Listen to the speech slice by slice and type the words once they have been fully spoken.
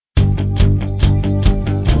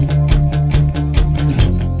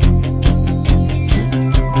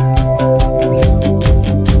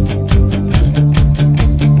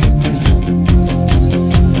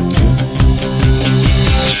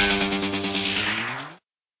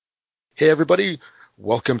Hey everybody,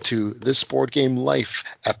 welcome to This Board Game Life,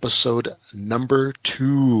 episode number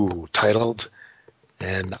 2, titled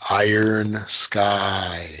An Iron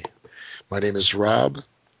Sky. My name is Rob,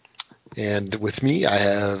 and with me I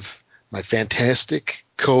have my fantastic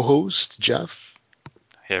co-host, Jeff.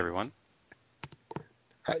 Hey everyone.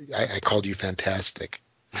 I called you fantastic.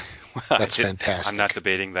 That's fantastic. I'm not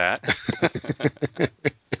debating that.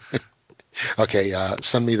 Okay,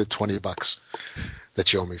 send me the $20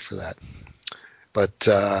 that you owe me for that. But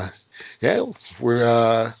yeah,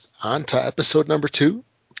 we're on to episode number 2.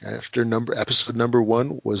 Episode number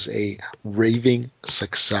 1 was a raving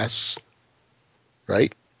success,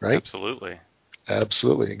 right? Absolutely.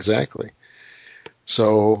 Absolutely, exactly.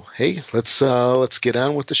 So hey, let's get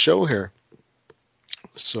on with the show here.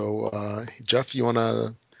 So Jeff, you want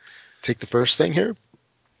to take the first thing here?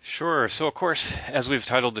 Sure. So of course, as we've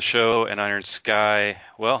titled the show, An Iron Sky,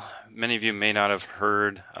 well, many of you may not have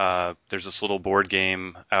heard, there's this little board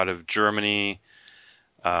game out of Germany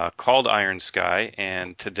called Iron Sky,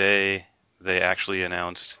 and today they actually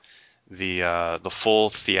announced the full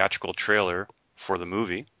theatrical trailer for the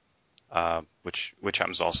movie. Which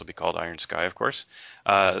happens to also be called Iron Sky, of course.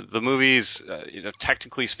 The movie's,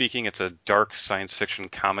 technically speaking, it's a dark science fiction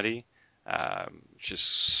comedy, which is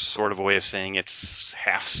sort of a way of saying it's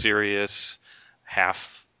half serious,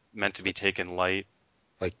 half meant to be taken light.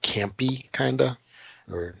 Like campy, kinda,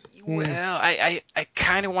 or Well, I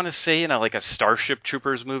kind of want to say in like a Starship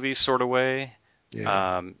Troopers movie sort of way.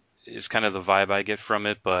 yeah. Is kind of the vibe I get from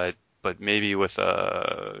it, but maybe with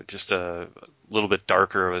just a little bit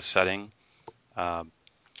darker of a setting. Um,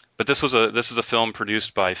 But this is a film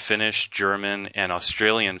produced by Finnish, German, and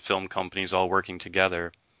Australian film companies all working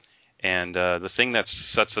together. And the thing that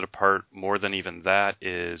sets it apart more than even that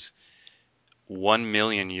is 1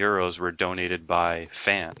 million euros were donated by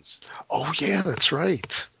fans. Oh yeah, that's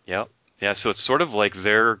right. Yep. Yeah, so it's sort of like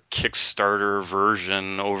their Kickstarter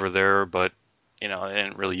version over there, but they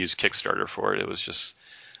didn't really use Kickstarter for it. It was just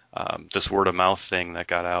this word of mouth thing that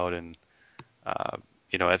got out, and uh,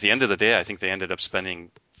 at the end of the day, I think they ended up spending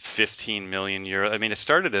 15 million euros. I mean, it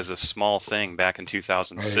started as a small thing back in Right.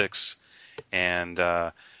 2006, and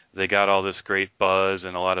they got all this great buzz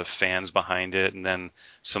and a lot of fans behind it, and then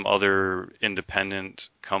some other independent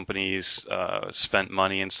companies spent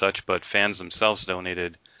money and such, but fans themselves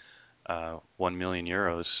donated 1 million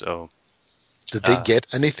euros. So, Did they uh, get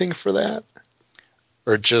anything for that,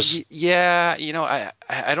 or just yeah,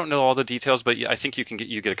 I don't know all the details, but I think you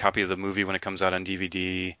get a copy of the movie when it comes out on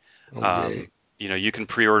DVD. oh yay? Um, you can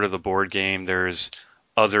pre-order the board game. There's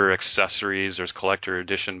other accessories. There's collector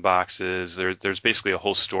edition boxes. There's basically a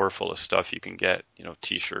whole store full of stuff you can get.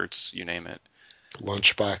 T-shirts, you name it.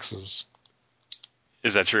 Lunch boxes?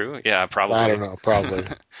 Is that true? Yeah, I don't probably. know, probably.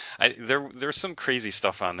 There's some crazy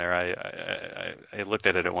stuff on there. I looked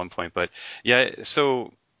at it at one point, but yeah.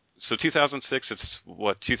 So 2006. It's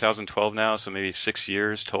what 2012 now. So maybe 6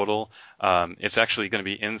 years total. It's actually going to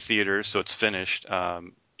be in theaters, so it's finished.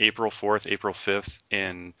 April 4th, April 5th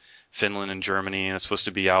in Finland and Germany, and it's supposed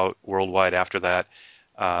to be out worldwide after that.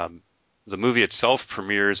 Um, the movie itself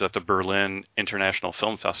premieres at the Berlin International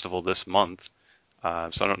Film Festival this month. So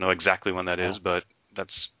I don't know exactly when that is, Wow. but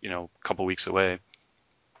that's a couple weeks away.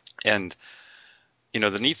 And the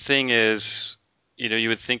neat thing is, you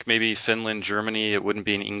would think maybe Finland, Germany, it wouldn't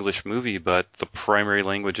be an English movie, but the primary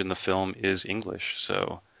language in the film is English.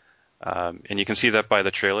 So, and you can see that by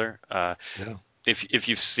the trailer. Yeah. If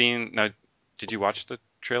you've seen now, did you watch the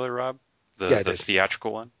trailer, Rob? Yeah, The I the did.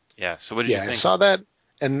 theatrical one? Yeah. So what did you Yeah, I think? saw that,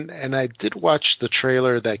 and I did watch the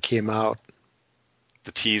trailer that came out. The I don't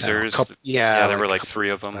know, teasers? yeah, Yeah, there were like a like couple three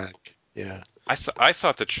of months them. back. Yeah. I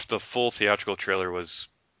thought the full theatrical trailer was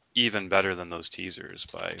even better than those teasers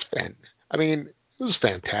by. It's fan. I mean, it was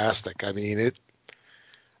fantastic.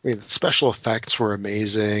 The special effects were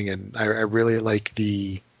amazing, and I really like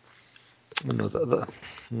I don't know,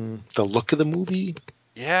 the look of the movie.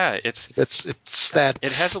 Yeah, it's It's that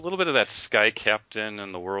it has a little bit of that Sky Captain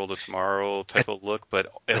and the World of Tomorrow type that, of look,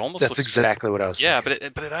 but it almost that's looks, exactly what I was yeah,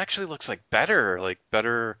 thinking. but it actually looks like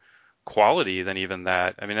better quality than even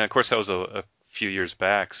that. I mean, of course that was a few years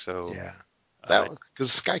back, so Yeah, uh, that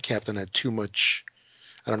because Sky Captain had too much.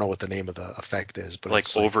 I don't know what the name of the effect is, but like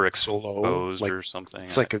it's like a glow, overexposed like or something.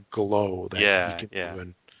 it's like a glow that you Yeah, can yeah. do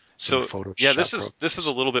in some So yeah, Photoshop this is a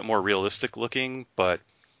programs. little bit more realistic looking, but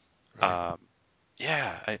Right. um,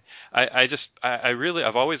 yeah, I really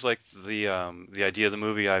I've always liked the idea of the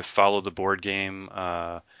movie. I've followed the board game.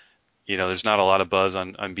 There's not a lot of buzz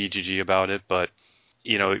on BGG about it, but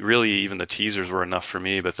really even the teasers were enough for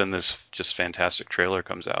me. But then this just fantastic trailer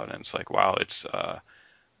comes out, and it's like, wow,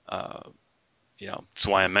 uh, that's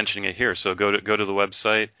why I'm mentioning it here. So go to the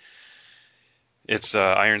website. It's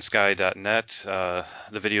ironsky.net.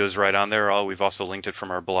 The video is right on there. We've also linked it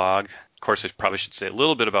from our blog. Of course, I probably should say a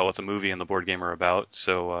little bit about what the movie and the board game are about.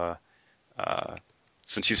 So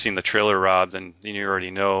since you've seen the trailer, Rob, then you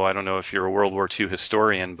already know. I don't know if you're a World War II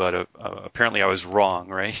historian, but apparently I was wrong,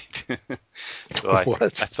 right? So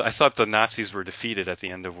I thought the Nazis were defeated at the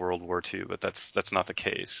end of World War II, but that's not the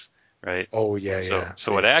case, right? Oh, yeah.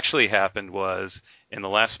 So what actually happened was, in the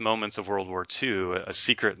last moments of World War II, a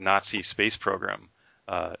secret Nazi space program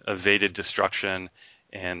evaded destruction,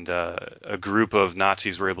 and a group of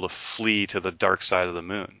Nazis were able to flee to the dark side of the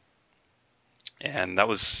moon. And that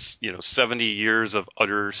was, 70 years of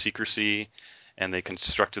utter secrecy, and they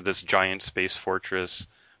constructed this giant space fortress,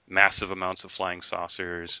 massive amounts of flying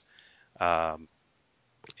saucers,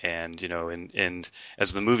 and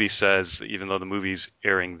as the movie says, even though the movie's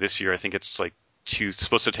airing this year, I think it's like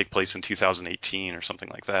supposed to take place in 2018 or something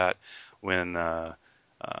like that.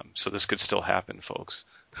 So this could still happen, folks.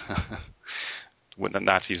 When the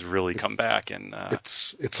Nazis really come back and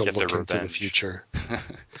it's a get their look into the revenge. future.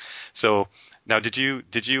 So now, did you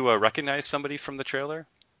recognize somebody from the trailer?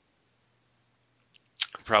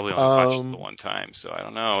 Probably only watched it the one time, so I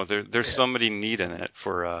don't know. There's somebody neat in it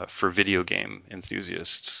for video game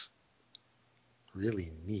enthusiasts.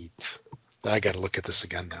 Really neat. I got to look at this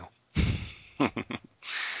again now.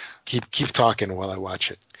 Keep talking while I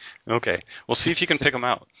watch it. Okay. Well, see if you can pick them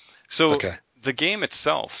out. So The game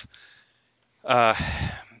itself, they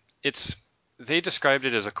described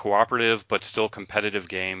it as a cooperative but still competitive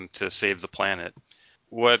game to save the planet.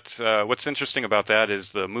 What's interesting about that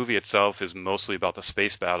is the movie itself is mostly about the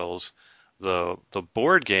space battles. The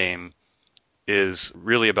board game is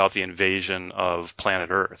really about the invasion of planet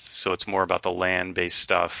Earth. So it's more about the land-based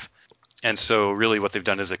stuff. And so really what they've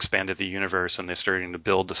done is expanded the universe, and they're starting to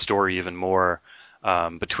build the story even more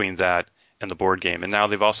between that and the board game. And now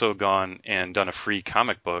they've also gone and done a free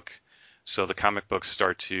comic book. So the comic books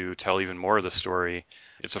start to tell even more of the story.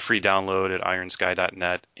 It's a free download at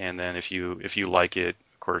ironsky.net. And then if you like it,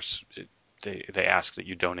 of course, they ask that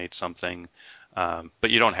you donate something.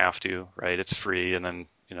 But you don't have to, right? It's free. And then,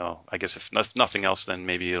 I guess if nothing else, then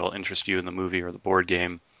maybe it'll interest you in the movie or the board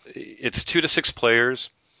game. It's 2 to 6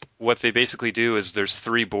 players. What they basically do is there's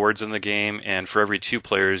 3 boards in the game, and for every 2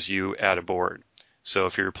 players, you add a board. So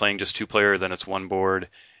if you're playing just 2-player, then it's 1 board.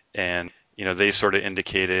 And, they sort of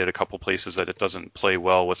indicated a couple places that it doesn't play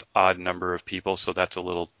well with odd number of people, so that's a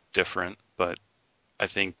little different. But I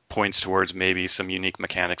think points towards maybe some unique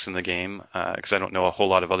mechanics in the game, because I don't know a whole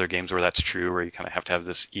lot of other games where that's true, where you kind of have to have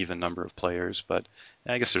this even number of players. But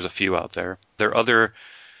I guess there's a few out there. Their other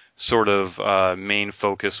sort of main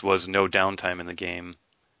focus was no downtime in the game.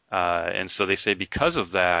 And so they say because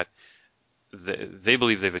of that, they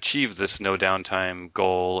believe they've achieved this no downtime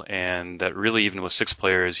goal, and that really even with 6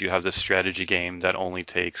 players, you have this strategy game that only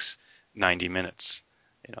takes 90 minutes.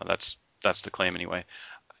 That's the claim anyway.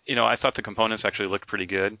 I thought the components actually looked pretty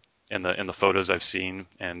good in the photos I've seen,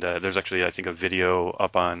 and there's actually, I think, a video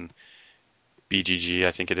up on BGG,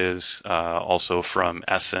 I think it is, also from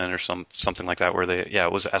Essen or something like that,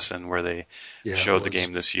 it was Essen where they showed the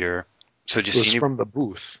game this year. So did you see? It was from the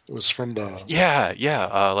booth. It was from the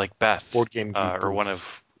like Beth board game or booth. one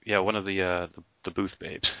of the booth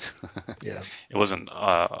babes. Yeah, it wasn't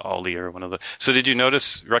Aldi or one of the. So did you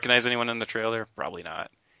recognize anyone in the trailer? Probably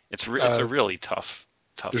not. It's a really tough.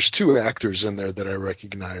 There's 2 actors in there that I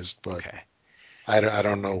recognized, but okay. I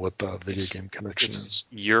don't know what the video game connection is.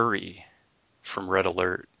 Yuri from Red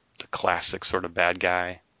Alert, the classic sort of bad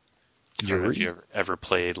guy. I don't know if you ever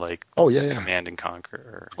played Command and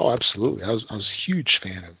Conquer. Oh, absolutely. I was a huge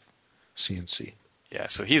fan of CNC. Yeah,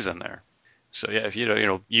 so he's in there. So yeah, if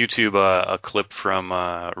YouTube a clip from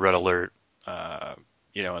Red Alert,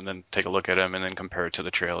 and then take a look at him and then compare it to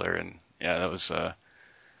the trailer, and yeah, that was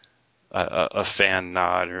a fan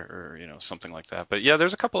nod or something like that. But yeah,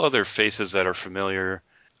 there's a couple other faces that are familiar.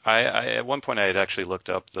 I at one point I had actually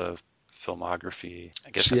looked up the filmography.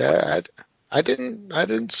 I guess. Yeah, I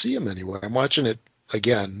didn't see him anywhere. I'm watching it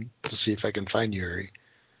again to see if I can find Yuri.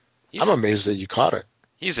 I'm amazed that you caught it.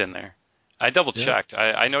 He's in there. I double checked.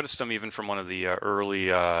 Yeah. I noticed him even from one of the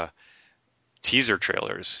early teaser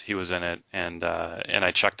trailers. He was in it, and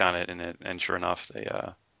I checked on it, and sure enough,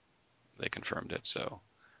 they confirmed it. So,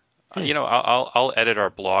 I'll edit our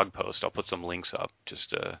blog post. I'll put some links up just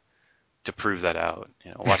to prove that out.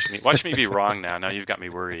 Watch me be wrong now. Now you've got me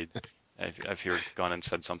worried. I've gone and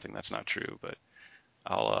said something that's not true, but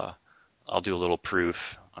I'll do a little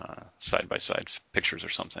proof, side by side pictures or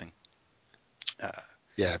something.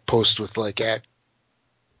 Post with at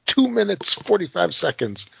 2 minutes 45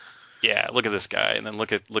 seconds. yeah, look at this guy, and then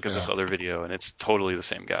look at this other video, and it's totally the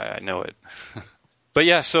same guy. I know it. But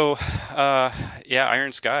yeah, so yeah,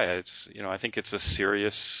 Iron Sky. It's I think it's a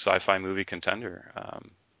serious sci-fi movie contender.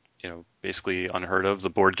 Basically unheard of. The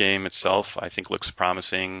board game itself, I think, looks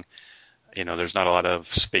promising. There's not a lot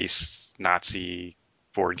of space Nazi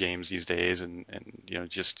board games these days, and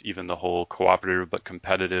just even the whole cooperative but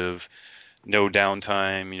competitive, no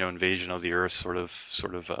downtime, invasion of the Earth sort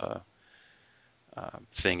of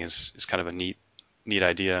thing is kind of a neat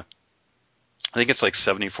idea. I think it's like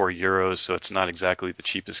 74 euros, so it's not exactly the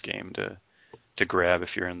cheapest game to grab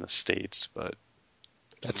if you're in the States, but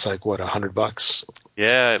That's like what, $100?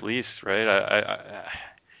 yeah, at least, right?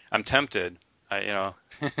 I'm tempted.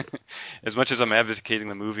 As much as I'm advocating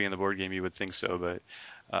the movie and the board game, you would think so, but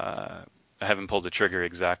I haven't pulled the trigger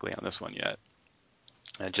exactly on this one yet,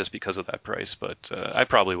 just because of that price. But I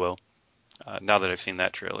probably will. Now that I've seen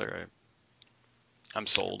that trailer, I'm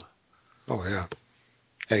sold. Oh yeah,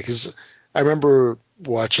 because I remember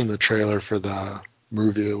watching the trailer for the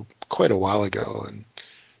movie quite a while ago, and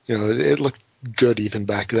it looked good even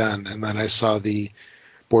back then. And then I saw the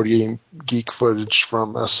Board Game Geek footage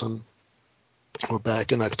from Essen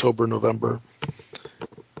back in October, November,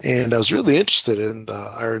 and I was really interested in the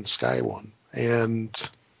Iron Sky one. And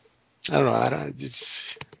I don't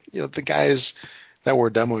know, the guys that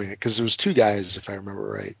were demoing it, because there was two guys, if I remember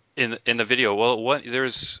right. In the video, well,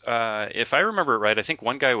 there's if I remember it right, I think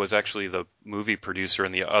one guy was actually the movie producer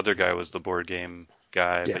and the other guy was the board game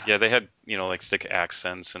guy. Yeah. But yeah, they had like thick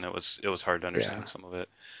accents and it was hard to understand some of it.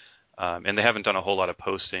 And they haven't done a whole lot of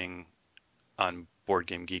posting on Board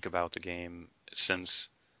Game Geek about the game since.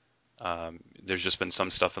 There's just been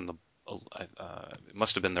some stuff in the it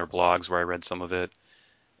must have been their blogs where I read some of it,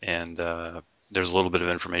 and there's a little bit of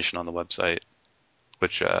information on the website.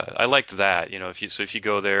 Which I liked that, if you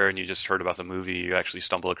go there and you just heard about the movie, you actually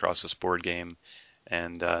stumble across this board game,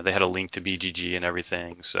 and they had a link to BGG and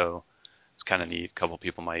everything, so it's kind of neat. A couple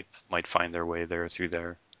people might find their way there through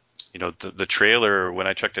there. The trailer, when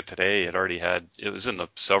I checked it today, it was in the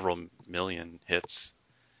several million hits,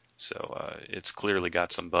 so it's clearly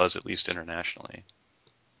got some buzz, at least internationally.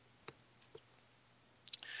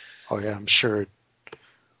 Oh yeah, I'm sure.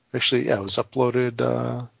 Actually, yeah, it was uploaded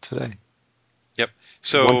today. Yep.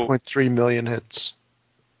 So 1.3 million hits.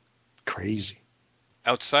 Crazy.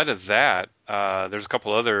 Outside of that, there's a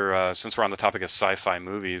couple other. Since we're on the topic of sci-fi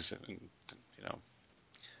movies,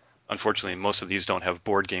 unfortunately, most of these don't have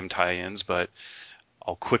board game tie-ins. But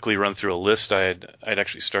I'll quickly run through a list. I'd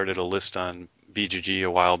actually started a list on BGG a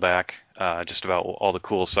while back, just about all the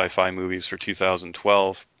cool sci-fi movies for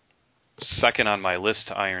 2012. Second on my list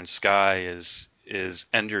to Iron Sky is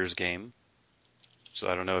Ender's Game. So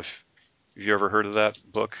I don't know if you ever heard of that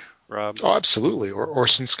book, Rob? Oh, absolutely. Or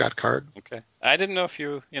Orson Scott Card. Okay. I didn't know if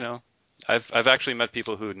I've actually met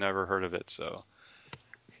people who had never heard of it, so.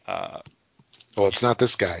 Well, it's not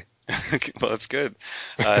this guy. Well, that's good.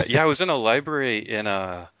 Yeah, I was in a library in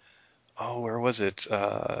where was it?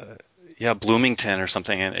 Yeah, Bloomington or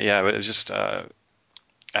something. And yeah, it was just I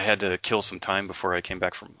had to kill some time before I came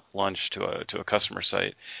back from lunch to a customer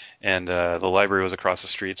site, and the library was across the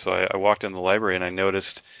street. So I walked in the library and I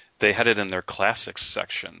noticed they had it in their classics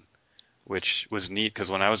section, which was neat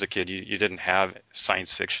because when I was a kid, you didn't have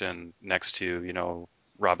science fiction next to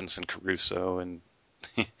Robinson Crusoe and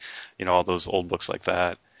all those old books like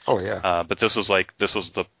that. Oh yeah. But this was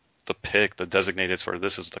the pick, the designated sort of,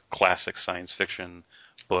 this is the classic science fiction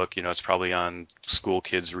book. It's probably on school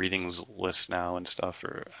kids' readings list now and stuff.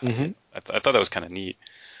 Or Mm-hmm. I thought that was kind of neat.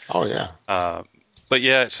 Oh yeah. But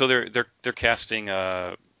yeah, so they're casting.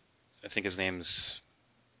 I think his name's,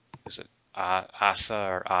 is it Asa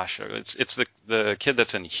or Asha? It's the kid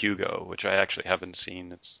that's in Hugo, which I actually haven't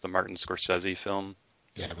seen. It's the Martin Scorsese film.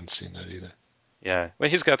 Yeah, I haven't seen that either. Yeah, well,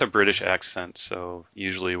 he's got the British accent, so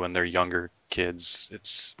usually when they're younger kids,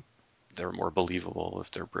 they're more believable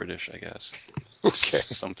if they're British, I guess. Okay.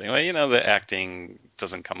 Something like, the acting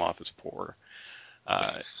doesn't come off as poor.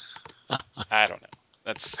 I don't know.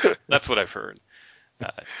 That's what I've heard.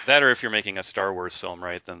 That, or if you're making a Star Wars film,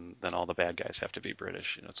 right, then all the bad guys have to be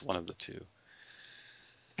British. It's one of the two.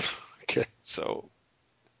 Okay. So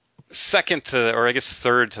second to, or I guess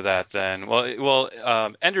third to that, then.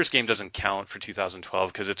 Ender's Game doesn't count for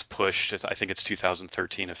 2012 because it's pushed. I think it's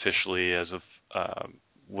 2013 officially as of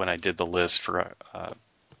when I did the list for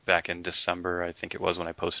back in December. I think it was when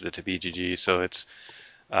I posted it to BGG. So it's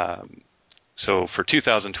so for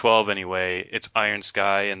 2012 anyway, it's Iron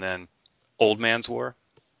Sky and then Old Man's War.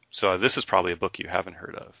 So this is probably a book you haven't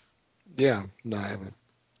heard of. Yeah. No, I haven't.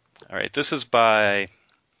 All right, this is by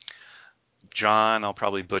John, I'll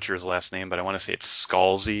probably butcher his last name, but I want to say it's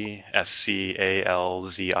Scalzi,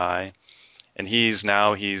 Scalzi. And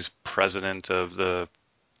he's president of the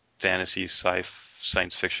Fantasy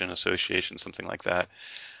Science Fiction Association, something like that.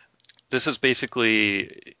 This is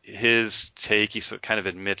basically his take. He kind of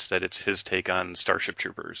admits that it's his take on Starship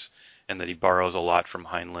Troopers and that he borrows a lot from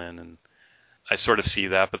Heinlein. And I sort of see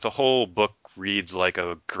that, but the whole book reads like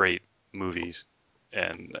a great movie.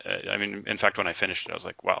 And I mean, in fact, when I finished it, I was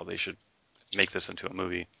like, wow, they should make this into a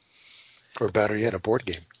movie. Or better yet, a board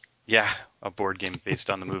game. Yeah, a board game based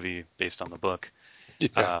on the movie, based on the book.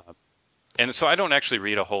 Yeah. And so I don't actually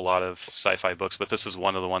read a whole lot of sci-fi books, but this is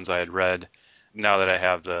one of the ones I had read. Now that I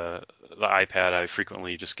have the iPad, I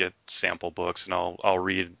frequently just get sample books, and I'll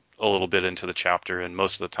read a little bit into the chapter, and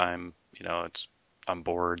most of the time, I'm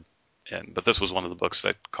bored. But this was one of the books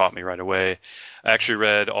that caught me right away. I actually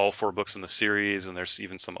read all 4 books in the series, and there's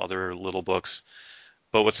even some other little books.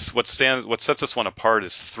 But what sets this one apart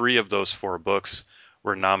is 3 of those 4 books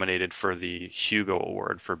were nominated for the Hugo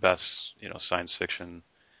Award for best, science fiction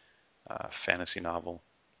fantasy novel.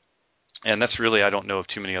 And that's really, I don't know of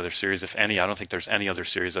too many other series, if any. I don't think there's any other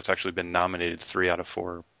series that's actually been nominated 3 out of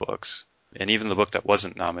 4 books. And even the book that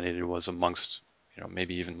wasn't nominated was amongst,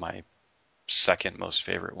 maybe even my second most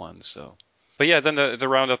favorite ones. So, but yeah, then to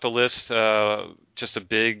round out the list, just a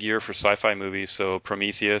big year for sci-fi movies. So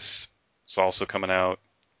Prometheus is also coming out.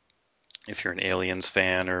 If you're an Aliens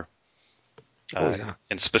fan, or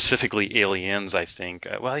and specifically Aliens, I think.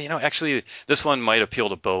 Actually, this one might appeal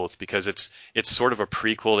to both because it's sort of a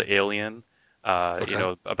prequel to Alien.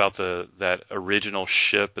 About that original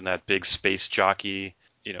ship and that big space jockey,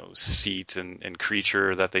 seat and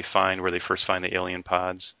creature that they find where they first find the alien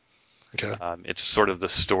pods. Okay. It's sort of the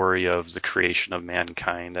story of the creation of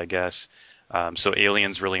mankind, I guess. So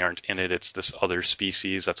aliens really aren't in it. It's this other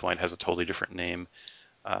species. That's why it has a totally different name.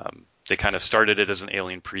 They kind of started it as an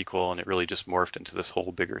Alien prequel, and it really just morphed into this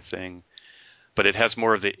whole bigger thing. But it has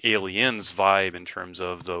more of the Aliens vibe in terms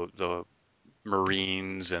of the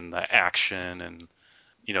Marines and the action, and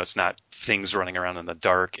it's not things running around in the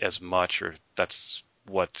dark as much, or that's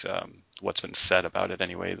what's been said about it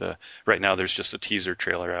anyway. Right now there's just a teaser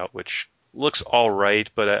trailer out, which looks all right,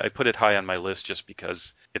 but I put it high on my list just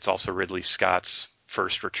because it's also Ridley Scott's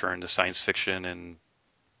first return to science fiction in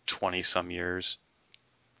 20 some years.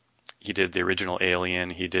 He did the original Alien,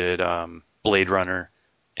 he did Blade Runner,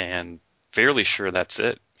 and fairly sure that's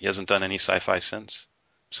it. He hasn't done any sci-fi since.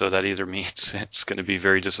 So that either means it's going to be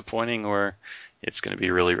very disappointing or it's going to be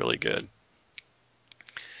really, really good.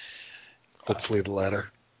 Hopefully the latter.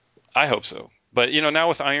 I hope so. But, now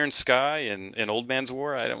with Iron Sky and Old Man's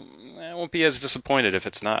War, I won't be as disappointed if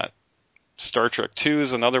it's not. Star Trek 2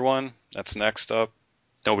 is another one that's next up.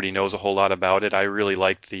 Nobody knows a whole lot about it. I really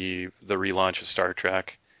liked the relaunch of Star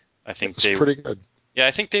Trek. I think it's pretty good. Yeah,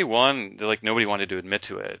 I think day one, nobody wanted to admit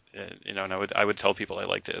to it. And I would tell people I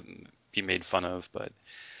liked it and be made fun of, but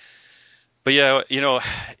yeah,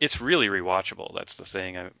 it's really rewatchable. That's the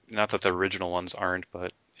thing. Not that the original ones aren't,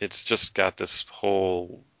 but it's just got this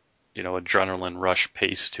whole, adrenaline rush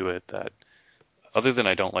pace to it that, other than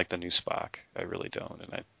I don't like the new Spock, I really don't,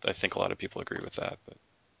 and I think a lot of people agree with that. But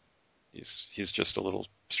he's just a little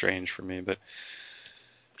strange for me. But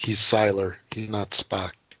he's Siler. He's not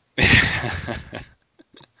Spock. He's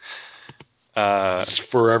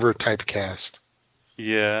forever typecast.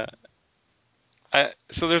 Yeah.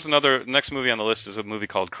 So there's next movie on the list is a movie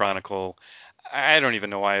called Chronicle. I don't even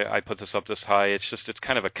know why I put this up this high. It's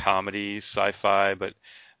kind of a comedy, sci-fi, but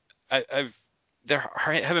there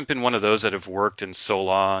haven't been one of those that have worked in so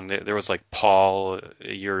long. There was like Paul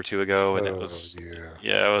a year or 2 ago, and it was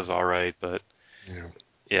it was all right, but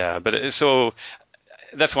so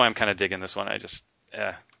that's why I'm kind of digging this one. I just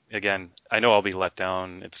again, I know I'll be let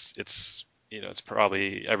down. It's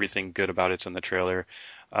probably everything good about it's in the trailer.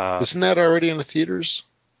 Isn't that already in the theaters?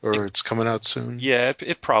 Or it's coming out soon? Yeah,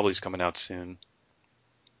 it probably is coming out soon.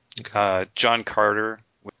 Okay. John Carter.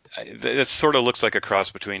 It sort of looks like a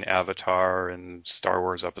cross between Avatar and Star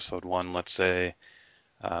Wars Episode 1, let's say.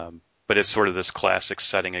 But it's sort of this classic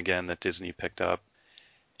setting again that Disney picked up.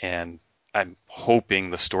 And I'm hoping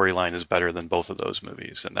the storyline is better than both of those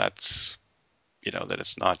movies. And that's, that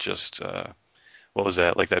it's not just, what was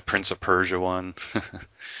that, like that Prince of Persia one,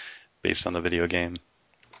 based on the video game.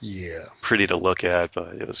 Yeah. Pretty to look at,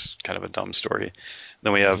 but it was kind of a dumb story.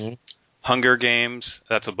 Then we have Hunger Games.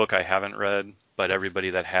 That's a book I haven't read, but everybody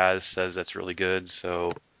that has says that's really good.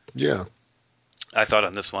 So yeah, I thought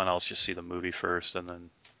on this one I'll just see the movie first, and then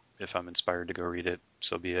if I'm inspired to go read it,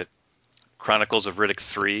 so be it. Chronicles of Riddick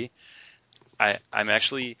 3. I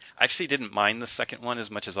actually didn't mind the second one as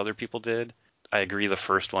much as other people did. I agree the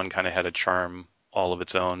first one kind of had a charm all of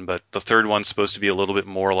its own, but the third one's supposed to be a little bit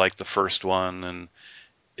more like the first one and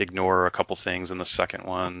ignore a couple things in the second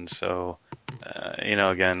one. So,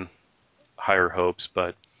 again, higher hopes.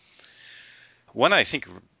 But one I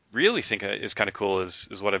really think is kind of cool is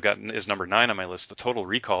what I've gotten is number 9 on my list, the Total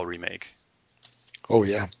Recall remake. Oh,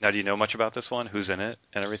 yeah. Now, do you know much about this one? Who's in it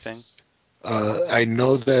and everything? I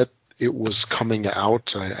know that it was coming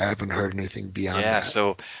out. I haven't heard anything beyond that.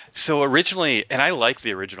 So originally, and I like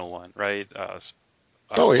the original one, right?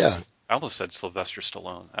 Yeah. I almost said Sylvester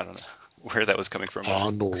Stallone. I don't know where that was coming from.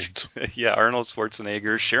 Arnold. Yeah, Arnold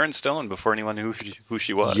Schwarzenegger, Sharon Stone before anyone knew who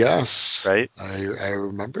she was. Yes. Right? I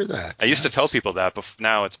remember that. I used to tell people that, but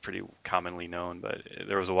now it's pretty commonly known, but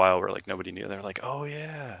there was a while where like nobody knew. They're like, "Oh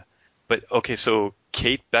yeah." But okay, so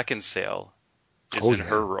Kate Beckinsale is in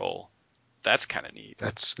her role. That's kind of neat.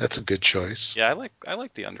 That's a good choice. Yeah, I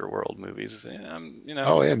like the underworld movies.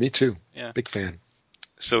 Oh yeah, me too. Yeah. Big fan.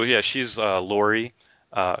 So yeah, she's Laurie.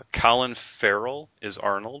 Colin Farrell is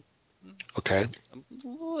Arnold. Okay. I'm a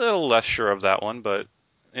little less sure of that one, but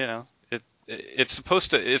it's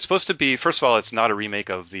supposed to be. First of all, it's not a remake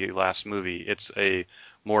of the last movie. It's a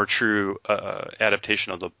more true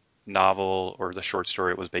adaptation of the novel or the short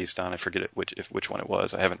story it was based on. I forget which one it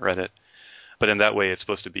was. I haven't read it, but in that way, it's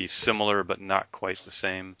supposed to be similar but not quite the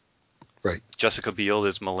same. Right. Jessica Biel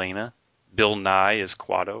is Milena. Bill Nye is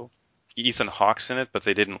Quado. Ethan Hawke's in it, but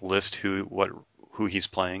they didn't list who he's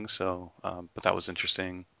playing. So, but that was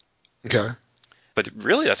interesting. Okay. But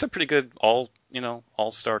really, that's a pretty good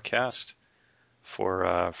all-star cast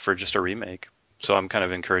for just a remake. So I'm kind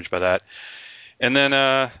of encouraged by that. And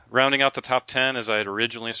then rounding out the top 10, as I had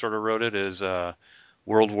originally sort of wrote it, is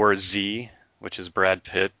World War Z, which is Brad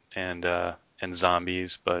Pitt and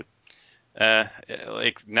zombies. But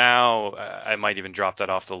like now, I might even drop that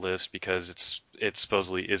off the list because it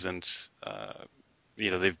supposedly isn't.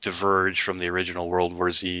 They've diverged from the original World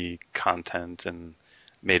War Z content and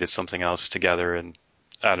made it something else together. And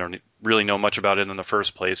I don't really know much about it in the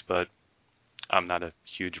first place, but I'm not a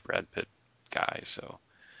huge Brad Pitt guy. So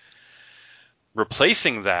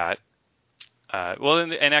replacing that,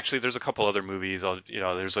 and actually there's a couple other movies.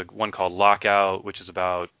 There's like one called Lockout, which is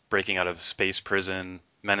about breaking out of a space prison.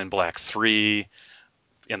 Men in Black 3.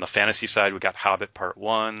 In the fantasy side, we got Hobbit Part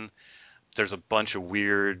 1. There's a bunch of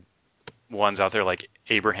weird ones out there like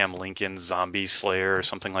Abraham Lincoln's Zombie Slayer or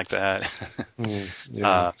something like that.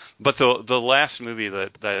 Yeah. But the last movie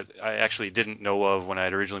that I actually didn't know of when I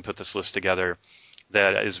had originally put this list together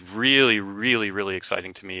that is really, really, really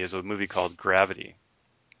exciting to me is a movie called Gravity.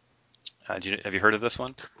 Have you heard of this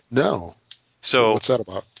one? No. So what's that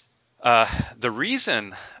about? The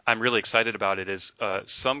reason I'm really excited about it is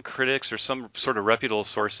some critics or some sort of reputable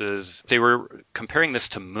sources, they were comparing this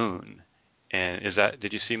to Moon. And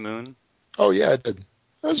did you see Moon? Oh yeah, I did.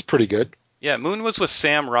 That was pretty good. Yeah, Moon was with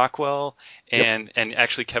Sam Rockwell, Yep. and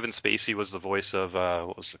actually Kevin Spacey was the voice of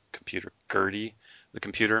what was the computer? Gertie, the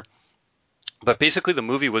computer. But basically, the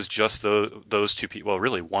movie was just those two people. Well,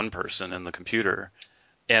 really one person and the computer,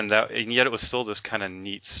 and yet it was still this kind of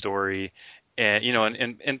neat story. And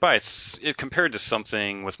and by it compared to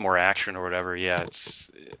something with more action or whatever, yeah,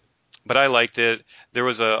 But I liked it. There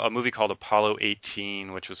was a movie called Apollo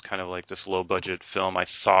 18, which was kind of like this low budget film I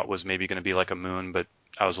thought was maybe going to be like a Moon, but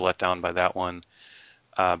I was let down by that one.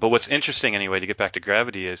 But what's interesting anyway, to get back to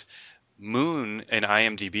Gravity, is Moon in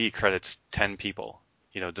IMDb credits 10 people,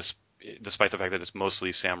 despite the fact that it's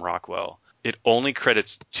mostly Sam Rockwell. It only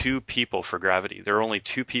credits 2 people for Gravity. There are only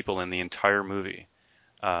 2 people in the entire movie.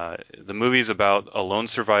 The movie is about a lone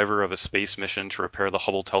survivor of a space mission to repair the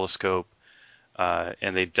Hubble telescope,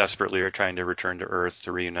 and they desperately are trying to return to Earth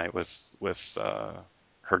to reunite with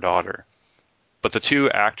her daughter. But the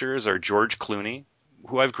 2 actors are George Clooney,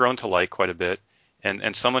 who I've grown to like quite a bit,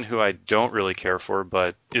 and someone who I don't really care for,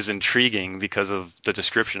 but is intriguing because of the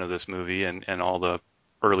description of this movie and all the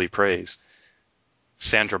early praise,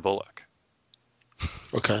 Sandra Bullock.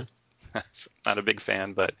 Okay. Not a big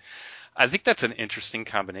fan, but I think that's an interesting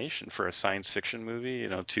combination for a science fiction movie,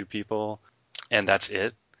 2 people, and that's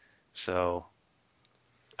it. So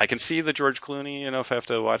I can see the George Clooney, if I have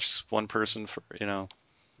to watch one person for,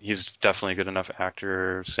 he's definitely a good enough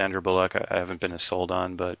actor. Sandra Bullock, I haven't been as sold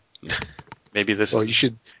on, but maybe this Well, you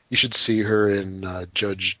should see her in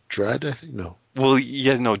Judge Dredd, I think. No. Well,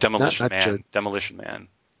 yeah, no, Demolition Not Man. Judge. Demolition Man,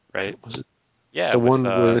 right? Was it Yeah, the with one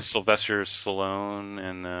with Sylvester Stallone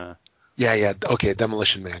and Yeah. Okay,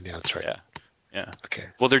 Demolition Man. Yeah, that's right. yeah. Okay.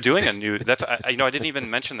 Well, they're doing a new. I didn't even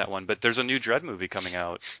mention that one, but there's a new Dredd movie coming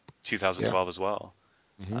out, 2012 as well.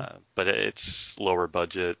 Mm-hmm. But it's lower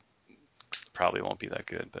budget. Probably won't be that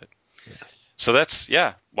good, but Yeah. so that's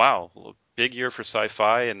wow. big year for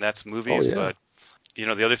sci-fi, and that's Oh movies. yeah. But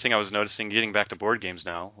the other thing I was noticing, getting back to board games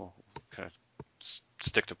now, we'll kind of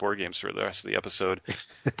stick to board games for the rest of the episode.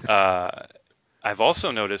 Uh, I've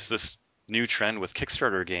also noticed this new trend with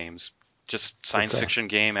Kickstarter games, just What's science that? fiction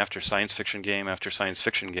game after science fiction game after science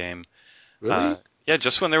fiction game. Uh, Really? yeah,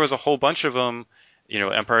 just when there was a whole bunch of them,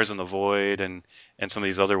 Empires in the Void and some of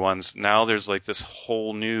these other ones. Now there's like this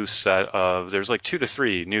whole new set of there's like 2 to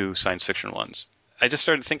 3 new science fiction ones. I just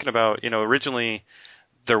started thinking about, originally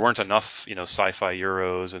there weren't enough, sci-fi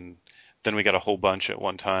Euros, and then we got a whole bunch at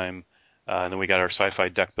one time, and then we got our sci-fi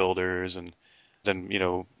deck builders, and then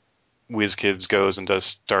WizKids goes and does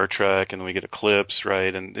Star Trek, and then we get Eclipse,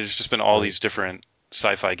 right? And there's just been all Right. these different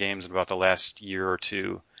sci-fi games in about the last year or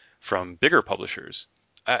two from bigger publishers.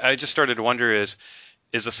 I just started to wonder is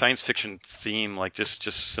a science fiction theme like just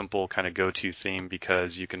simple kind of go-to theme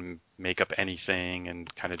because you can make up anything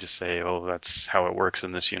and kind of just say, oh, that's how it works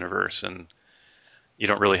in this universe, and you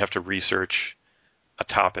don't really have to research a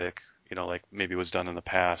topic, like maybe was done in the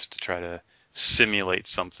past to try to simulate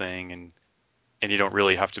something, and you don't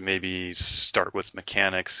really have to maybe start with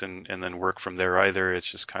mechanics and then work from there either. It's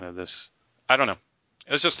just kind of this, I don't know.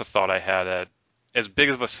 It was just a thought I had. As big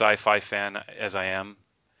of a sci-fi fan as I am,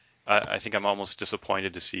 I think I'm almost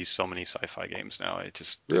disappointed to see so many sci-fi games now. It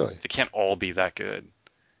just Really? they can't all be that good.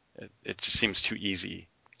 It just seems too easy,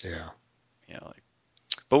 Yeah. like.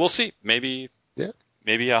 But we'll see. Yeah.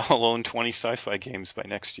 Maybe I'll own 20 sci-fi games by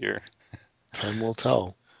next year. Time will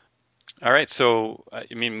tell. All right, so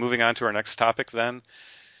moving on to our next topic then,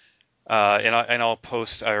 I'll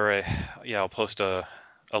post, I'll post a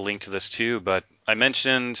link to this too. But I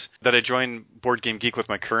mentioned that I joined Board Game Geek with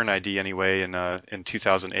my current ID anyway in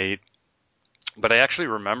 2008. But I actually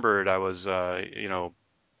remembered I was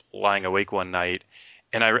lying awake one night,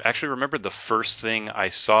 and I actually remembered the first thing I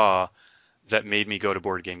saw that made me go to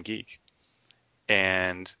Board Game Geek,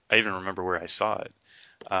 and I even remember where I saw it.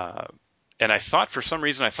 Uh, and I thought for some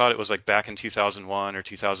reason I thought it was like back in 2001 or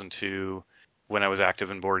 2002 when I was active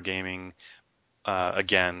in board gaming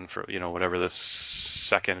again for whatever the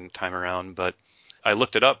second time around. But I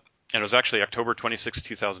looked it up and it was actually October 26,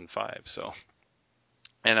 2005. So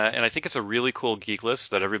and I think it's a really cool geek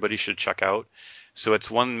list that everybody should check out. So it's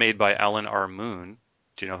one made by Alan R. Moon.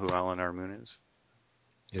 Do you know who Alan R. Moon is?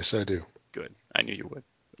 Yes, I do. Good. I knew you would.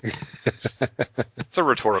 It's a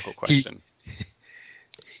rhetorical he question. he made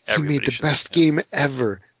Everybody the should know best him. game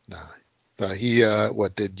ever. No, he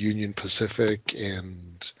what did Union Pacific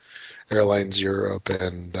and Airlines Europe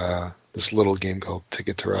and this little game called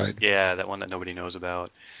Ticket to Ride. Yeah, that one that nobody knows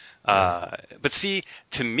about. Yeah. But see,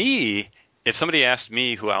 to me, if somebody asked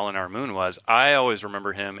me who Alan R. Moon was, I always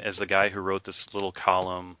remember him as the guy who wrote this little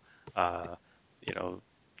column, uh, you know,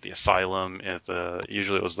 the Asylum, at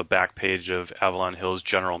usually it was the back page of Avalon Hill's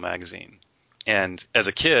General Magazine. And as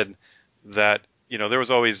a kid, that there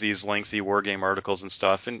was always these lengthy war game articles and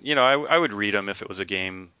stuff, and I would read them if it was a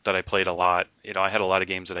game that I played a lot. I had a lot of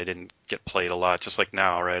games that I didn't get played a lot, just like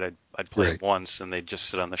now, right? I'd play them Right. once and they'd just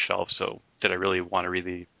sit on the shelf. So did I really want to read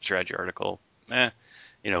the strategy article? You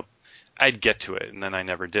know, I'd get to it, and then I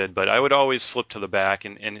never did. But I would always flip to the back,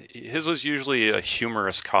 and his was usually a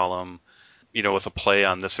humorous column, with a play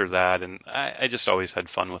on this or that, and I just always had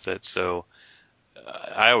fun with it. So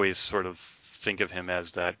I always sort of think of him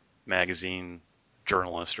as that magazine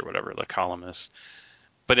journalist or whatever, the columnist.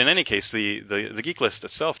 But in any case, the geek list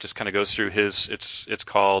itself just kind of goes through his. It's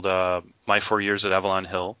called My 4 Years at Avalon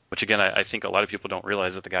Hill, which again I think a lot of people don't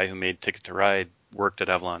realize that the guy who made Ticket to Ride worked at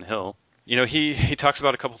Avalon Hill. He talks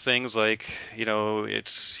about a couple things like he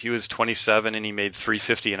was 27 and he made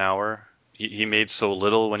 $3.50 an hour. He made so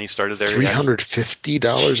little when he started there. He actually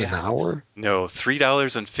 $350 an yeah hour? no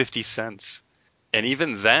 $3.50. And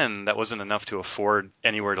even then, that wasn't enough to afford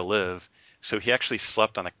anywhere to live. So he actually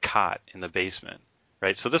slept on a cot in the basement,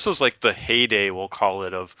 right? So this was like the heyday, we'll call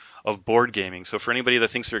it, of board gaming. So for anybody that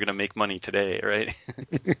thinks they're going to make money today, right?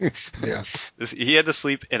 Yeah. He had to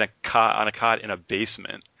sleep in a cot on a cot in a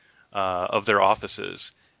basement of their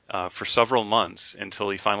offices for several months until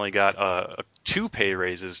he finally got two pay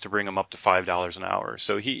raises to bring him up to $5 an hour.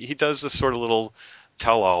 So he does this sort of little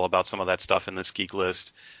tell all about some of that stuff in this geek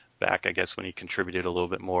list back, I guess, when he contributed a little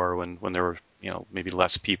bit more when there were, maybe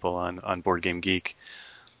less people on Board Game Geek.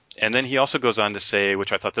 And then he also goes on to say,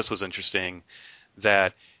 which I thought this was interesting,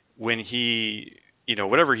 that when he,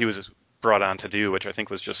 whatever he was brought on to do, which I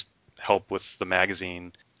think was just help with the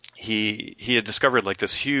magazine, he had discovered like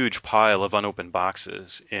this huge pile of unopened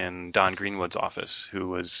boxes in Don Greenwood's office, who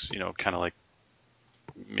was, kind of like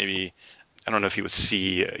maybe I don't know if he was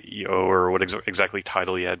CEO or what exactly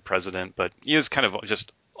title he had, president, but he was kind of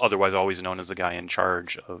just otherwise always known as the guy in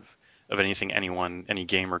charge of of anything any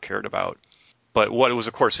gamer cared about. But what was,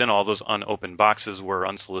 of course, in all those unopened boxes were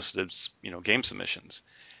unsolicited, game submissions.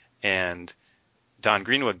 And Don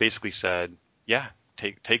Greenwood basically said, yeah,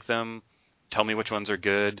 take them, tell me which ones are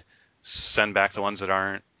good, send back the ones that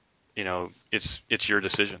aren't. It's your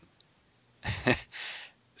decision.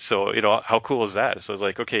 So, how cool is that? So it's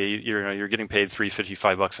like, okay, you're getting paid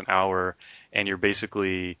 $3.55 an hour, and you're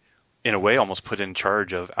basically, in a way, almost put in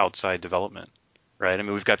charge of outside development, right? I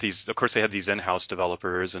mean, we've got these, of course, they had these in-house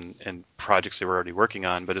developers and projects they were already working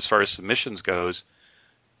on, but as far as submissions goes,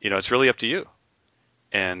 it's really up to you.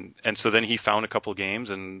 And so then he found a couple games,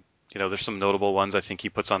 and there's some notable ones I think he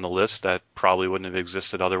puts on the list that probably wouldn't have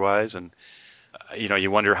existed otherwise. And you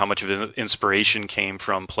wonder how much of inspiration came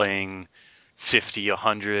from playing 50,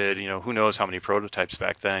 100, who knows how many prototypes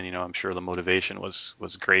back then. I'm sure the motivation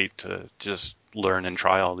was great to just learn and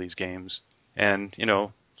try all these games. And,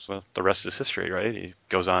 so the rest is history, right? He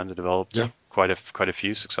goes on to develop quite a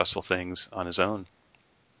few successful things on his own.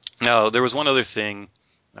 Now, there was one other thing.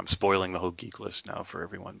 I'm spoiling the whole geek list now for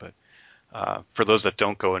everyone, but for those that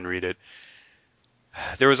don't go and read it,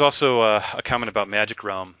 there was also a comment about Magic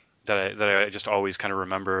Realm that I just always kind of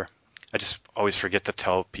remember. I just always forget to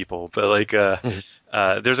tell people, but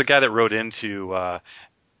there's a guy that wrote into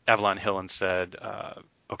Avalon Hill and said,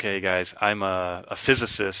 okay, guys, I'm a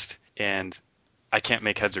physicist and I can't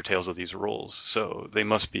make heads or tails of these rules, so they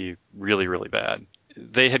must be really, really bad.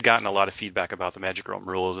 They had gotten a lot of feedback about the Magic Realm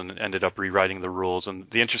rules and ended up rewriting the rules. And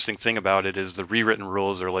the interesting thing about it is the rewritten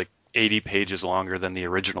rules are like 80 pages longer than the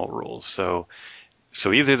original rules. So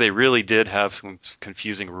either they really did have some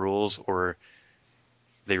confusing rules or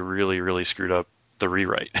they really, really screwed up the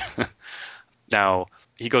rewrite. Now,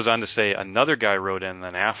 he goes on to say another guy wrote in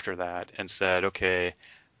then after that and said, okay,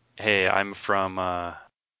 hey, I'm from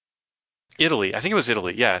Italy. I think it was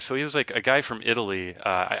Italy. Yeah. So he was like a guy from Italy.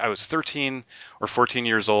 I was 13 or 14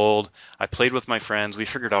 years old. I played with my friends. We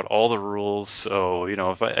figured out all the rules. So,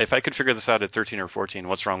 if I could figure this out at 13 or 14,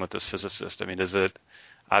 what's wrong with this physicist? I mean, is it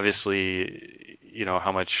obviously,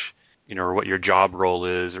 how much, or what your job role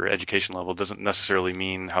is or education level doesn't necessarily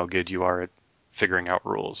mean how good you are at figuring out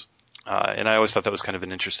rules. And I always thought that was kind of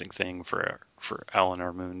an interesting thing for Alan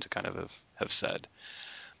R. Moon to kind of have said.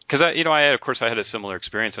 Because I had a similar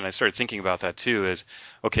experience, and I started thinking about that too. Is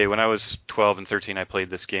okay, when I was 12 and 13, I played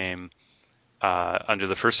this game under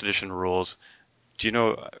the first edition rules. Do you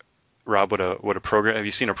know, Rob, what a program? Have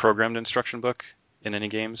you seen a programmed instruction book in any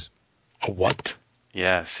games? A what?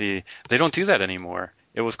 Yeah, see, they don't do that anymore.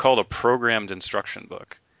 It was called a programmed instruction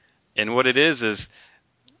book, and what it is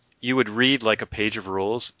you would read like a page of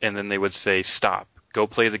rules, and then they would say, "Stop, go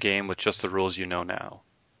play the game with just the rules you know now."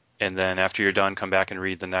 And then after you're done, come back and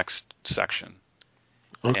read the next section.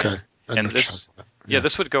 Okay. And this,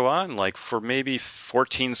 this would go on like for maybe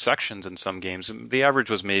 14 sections in some games. The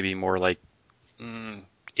average was maybe more like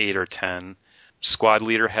 8 or 10. Squad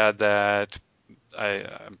Leader had that.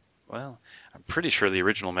 I'm pretty sure the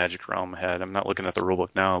original Magic Realm had. I'm not looking at the rulebook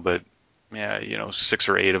now, but yeah, 6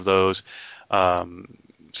 or 8 of those.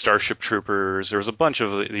 Starship Troopers. There was a bunch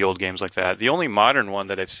of the old games like that. The only modern one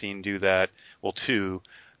that I've seen do that, well, 2.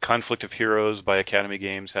 Conflict of Heroes by Academy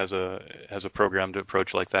Games has a programmed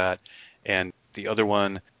approach like that, and the other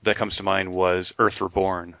one that comes to mind was Earth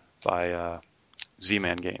Reborn by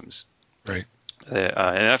Z-Man Games. Right. And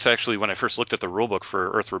that's actually when I first looked at the rulebook for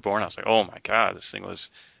Earth Reborn, I was like, oh my god, this thing was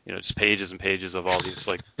just pages and pages of all these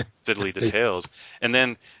like fiddly details. And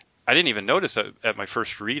then I didn't even notice at my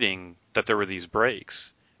first reading that there were these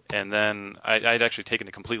breaks. And then I'd actually taken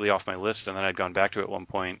it completely off my list, and then I'd gone back to it at one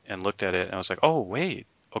point and looked at it, and I was like, oh wait.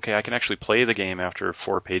 Okay, I can actually play the game after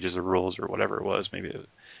 4 pages of rules or whatever it was. Maybe I think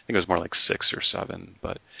it was more like 6 or 7,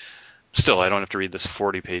 but still, I don't have to read this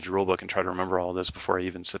 40-page rulebook and try to remember all this before I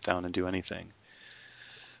even sit down and do anything.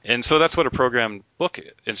 And so that's what a programmed book,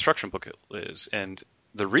 instruction book is. And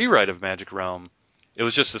the rewrite of Magic Realm, it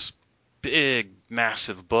was just this big,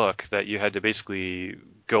 massive book that you had to basically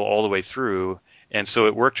go all the way through. And so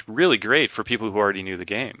it worked really great for people who already knew the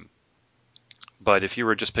game. But if you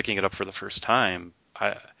were just picking it up for the first time,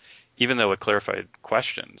 even though it clarified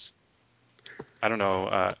questions, I don't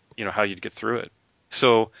know, how you'd get through it.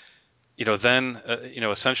 So, then,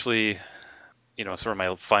 essentially, sort of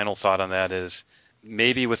my final thought on that is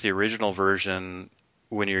maybe with the original version,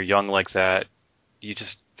 when you're young like that, you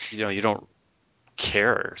just, you don't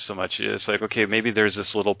care so much. It's like, okay, maybe there's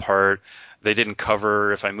this little part they didn't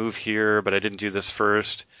cover if I move here, but I didn't do this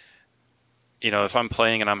first. If I'm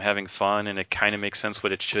playing and I'm having fun and it kind of makes sense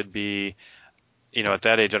what it should be, at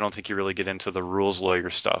that age, I don't think you really get into the rules lawyer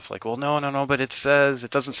stuff. Like, well, no, but it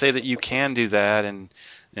doesn't say that you can do that. And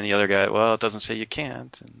the other guy, well, it doesn't say you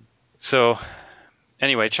can't. And So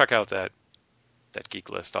anyway, check out that geek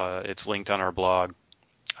list. It's linked on our blog.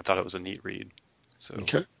 I thought it was a neat read. So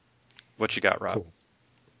Okay, what you got, Rob?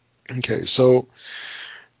 cool. Okay, so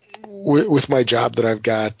with my job that I've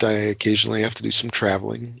got, I occasionally have to do some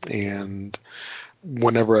traveling, and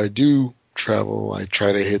whenever I do travel, I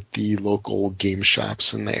try to hit the local game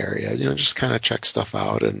shops in the area, just kind of check stuff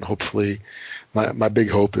out, and hopefully my big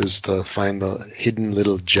hope is to find the hidden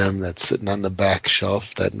little gem that's sitting on the back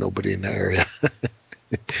shelf that nobody in the area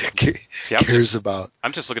cares about.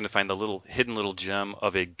 I'm just looking to find the hidden little gem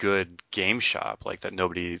of a good game shop, like that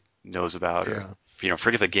nobody knows about, Yeah. or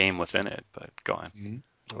forget the game within it. But go on.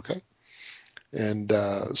 Mm-hmm. Okay.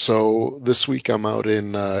 And so this week I'm out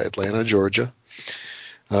in Atlanta, Georgia,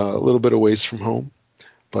 a little bit of ways from home,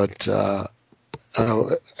 but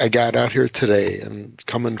I got out here today, and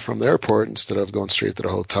coming from the airport instead of going straight to the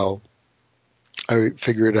hotel, I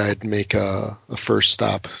figured I'd make a first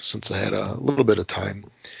stop since I had a little bit of time.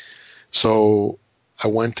 So I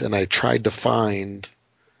went and I tried to find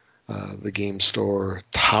the game store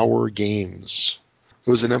Tower Games. It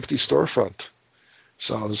was an empty storefront.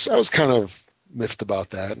 So I was kind of miffed about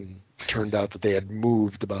that, and it turned out that they had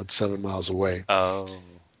moved about 7 miles away. Oh.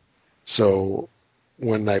 So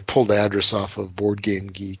when I pulled the address off of Board Game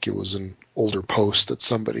Geek, it was an older post that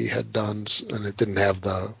somebody had done, and it didn't have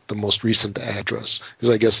the most recent address, because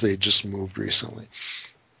I guess they had just moved recently.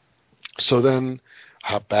 So then I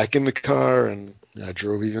hopped back in the car, and I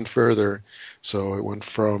drove even further. So it went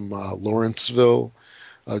from Lawrenceville,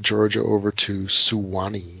 Georgia, over to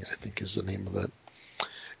Suwanee, I think is the name of it.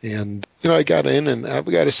 And, I got in, and I've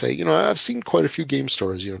got to say, I've seen quite a few game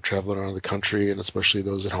stores, traveling around the country, and especially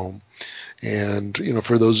those at home. And,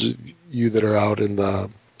 for those of you that are out in the,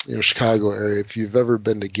 Chicago area, if you've ever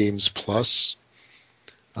been to Games Plus,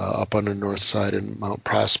 up on the north side in Mount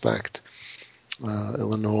Prospect,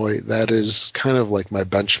 Illinois, that is kind of like my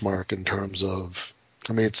benchmark in terms of,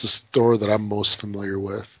 it's a store that I'm most familiar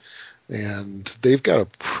with. And they've got a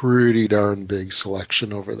pretty darn big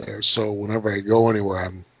selection over there. So whenever I go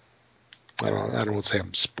anywhere, I don't want to say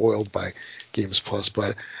I'm spoiled by Games Plus,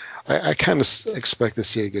 but I kind of expect to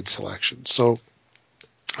see a good selection. So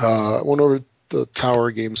I went over to the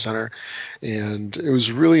Tower Game Center, and it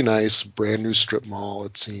was really nice, brand new strip mall.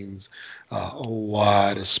 It seemed a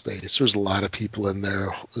lot of space. There's a lot of people in there.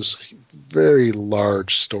 It was a very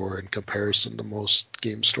large store in comparison to most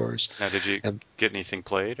game stores. Now, did you get anything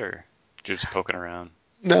played, or just poking around?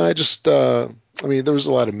 No, I just, there was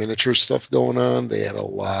a lot of miniature stuff going on. They had a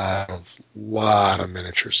lot of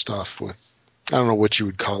miniature stuff with, I don't know what you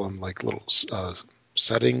would call them, like little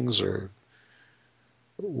settings, or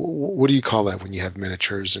what do you call that when you have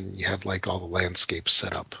miniatures and you have like all the landscapes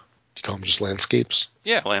set up? Do you call them just landscapes?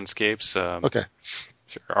 Yeah, landscapes. Okay.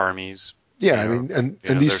 Sure, armies. Yeah, and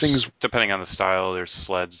these things, depending on the style, there's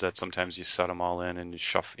sleds that sometimes you set them all in and you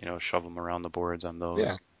shove them around the boards on those.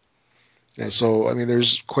 yeah. And so,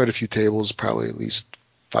 there's quite a few tables, probably at least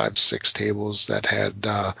 5, 6 tables that had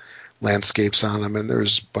landscapes on them, and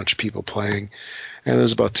there's a bunch of people playing. And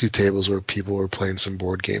there's about 2 tables where people were playing some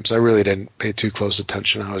board games. I really didn't pay too close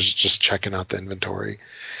attention. I was just checking out the inventory.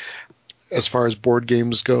 As far as board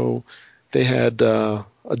games go, they had a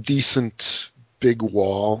decent big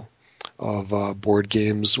wall of board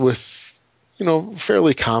games with,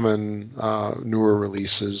 fairly common newer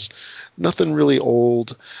releases. Nothing really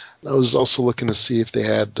old. I was also looking to see if they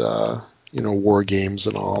had, war games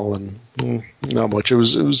and all, and not much. It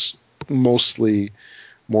was mostly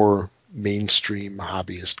more mainstream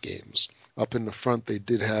hobbyist games. Up in the front, they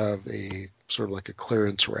did have a sort of like a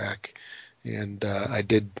clearance rack, and I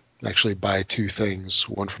did actually buy 2 things,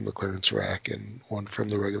 one from the clearance rack and one from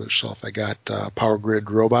the regular shelf. I got Power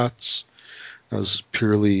Grid Robots. That was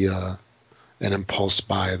purely an impulse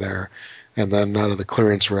buy there. And then out of the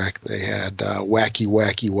clearance rack, they had Wacky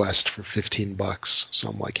Wacky West for $15. So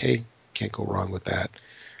I'm like, hey, can't go wrong with that.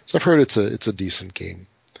 So I've heard it's a decent game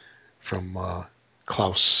from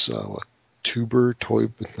Klaus Tuber,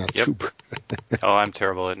 not Yep. Tuber. Oh, I'm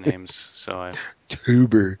terrible at names, so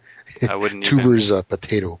Tuber. I wouldn't Tuber's a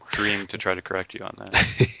potato. Dream to try to correct you on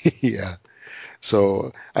that. Yeah.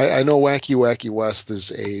 So I know Wacky Wacky West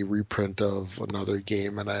is a reprint of another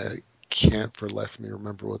game, and I can't for the life of me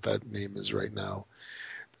remember what that name is right now.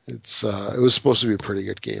 It was supposed to be a pretty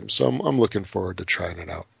good game, so I'm looking forward to trying it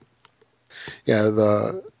out. Yeah,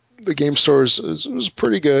 the game stores was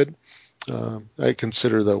pretty good. I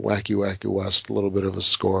consider the Wacky Wacky West a little bit of a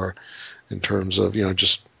score in terms of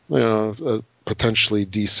just a potentially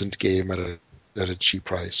decent game at a cheap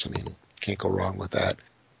price. Can't go wrong with that.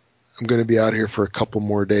 I'm going to be out here for a couple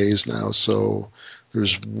more days now, so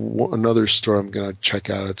There's another store I'm going to check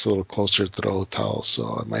out. It's a little closer to the hotel,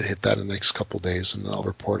 so I might hit that in the next couple of days, and I'll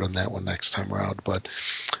report on that one next time around. But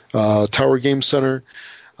Tower Game Center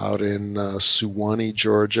out in Suwanee,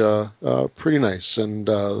 Georgia, pretty nice. And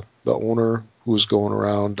the owner who's going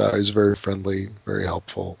around is very friendly, very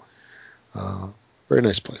helpful. Very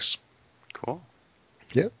nice place. Cool.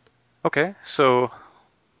 Yeah. Okay, so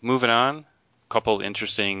moving on, a couple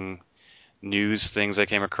interesting news things I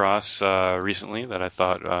came across recently that I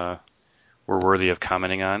thought were worthy of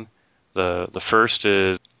commenting on. The first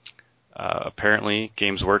is apparently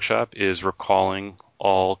Games Workshop is recalling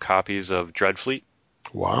all copies of Dreadfleet.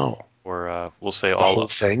 Wow. Or we'll say the whole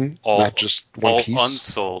thing, not just one all piece.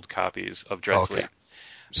 unsold copies of Dreadfleet. Okay.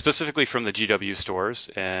 Specifically from the GW stores,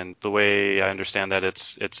 and the way I understand that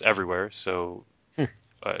it's everywhere. So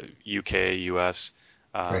UK, US,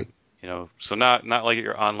 Right. so not like at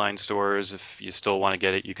your online stores. If you still want to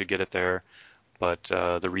get it, you could get it there. But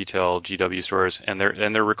the retail GW stores, and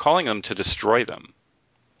they're recalling them to destroy them.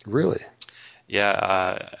 Really?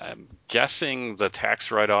 Yeah, I'm guessing the tax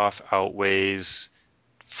write-off outweighs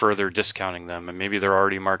further discounting them, and maybe they're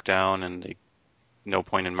already marked down, and no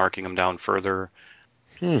point in marking them down further.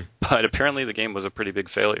 But apparently the game was a pretty big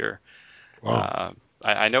failure. Wow.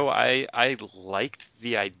 I know I liked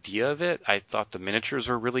the idea of it. I thought the miniatures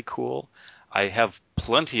were really cool. I have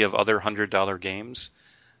plenty of other $100 games.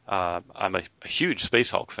 I'm a huge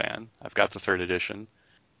Space Hulk fan. I've got the third edition.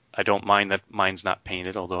 I don't mind that mine's not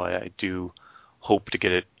painted, although I do hope to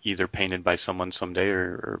get it either painted by someone someday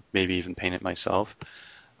or maybe even paint it myself.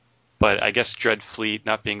 But I guess Dreadfleet,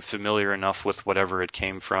 not being familiar enough with whatever it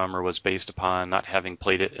came from or was based upon, not having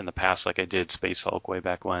played it in the past like I did Space Hulk way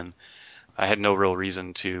back when, I had no real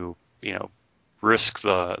reason to, risk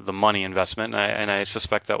the money investment, and I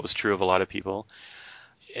suspect that was true of a lot of people.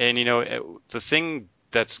 And the thing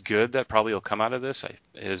that's good that probably will come out of this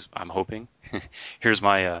is I'm hoping. Here's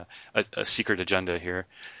my a secret agenda here.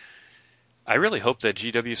 I really hope that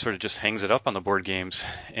GW sort of just hangs it up on the board games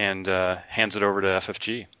and hands it over to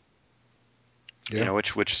FFG. Yeah.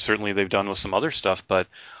 Which certainly they've done with some other stuff, but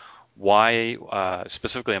why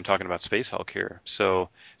specifically I'm talking about Space Hulk here. So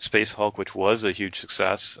Space Hulk, which was a huge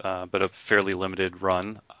success, but a fairly limited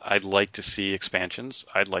run, I'd like to see expansions.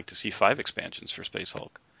 I'd like to see 5 expansions for Space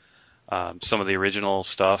Hulk. Some of the original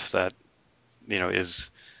stuff that is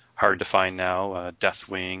hard to find now,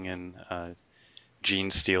 Deathwing and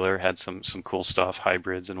Gene Stealer had some cool stuff,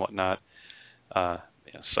 hybrids and whatnot,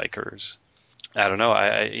 Psychers. I don't know.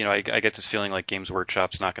 I get this feeling like Games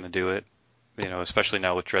Workshop's not going to do it. Especially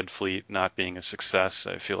now with Dreadfleet not being a success,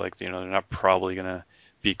 I feel like they're not probably going to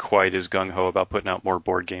be quite as gung ho about putting out more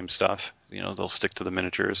board game stuff. They'll stick to the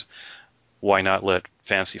miniatures. Why not let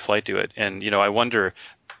Fantasy Flight do it? And I wonder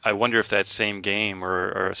if that same game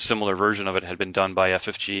or a similar version of it had been done by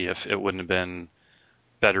FFG, if it wouldn't have been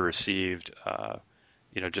better received.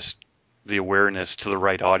 Just the awareness to the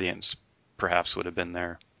right audience perhaps would have been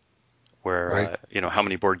there. Where Right. How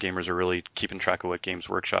many board gamers are really keeping track of what Games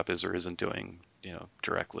Workshop is or isn't doing,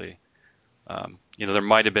 directly. There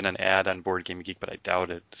might have been an ad on Board Game Geek, but I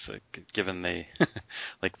doubt it. Given they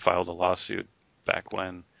filed a lawsuit back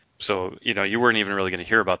when, so you weren't even really going to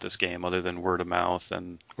hear about this game other than word of mouth,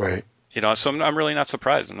 and Right. so I'm really not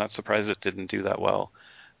surprised. I'm not surprised it didn't do that well.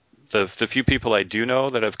 The few people I do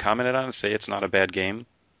know that have commented on it say it's not a bad game.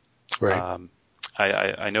 Right.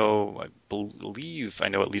 I believe I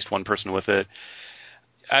know at least one person with it.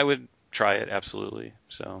 I would try it, absolutely.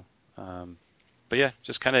 So, but yeah,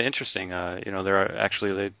 just kind of interesting. There are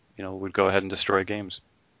actually they would go ahead and destroy games.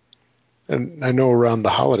 And I know around the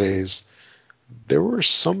holidays, there were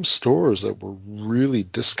some stores that were really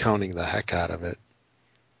discounting the heck out of it.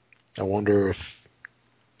 I wonder if,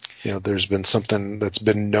 there's been something that's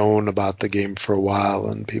been known about the game for a while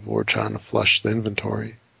and people were trying to flush the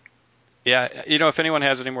inventory. Yeah, if anyone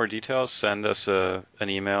has any more details, send us an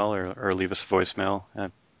email or leave us a voicemail.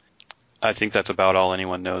 I think that's about all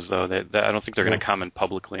anyone knows, though. I don't think they're going to comment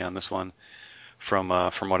publicly on this one, from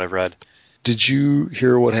what I've read. Did you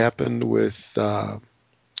hear what happened with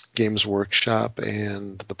Games Workshop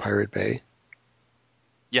and the Pirate Bay?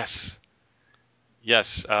 Yes.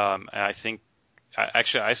 I think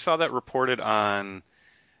actually I saw that reported on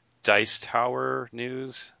Dice Tower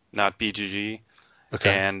News, not BGG. Okay.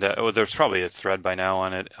 And there's probably a thread by now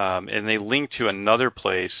on it. And they linked to another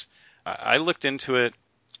place. I looked into it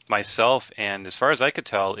myself, and as far as I could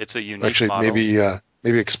tell, it's a unique Actually, model.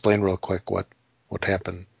 maybe explain real quick what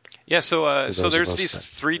happened. Yeah, so there's these that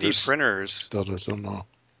 3D printers still don't know.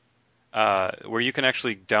 where you can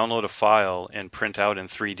actually download a file and print out in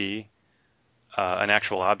 3D an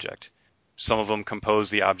actual object. some of them compose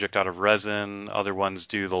the object out of resin, other ones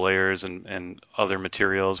do the layers and other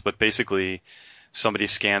materials, but basically somebody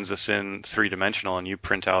scans this in three-dimensional and you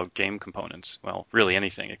print out game components. Well, really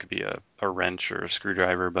anything. It could be a wrench or a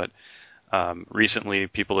screwdriver, but recently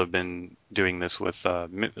people have been doing this with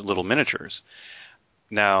little miniatures.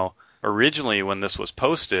 Now, originally when this was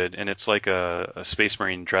posted, and it's like a Space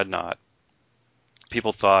Marine dreadnought,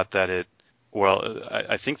 people thought that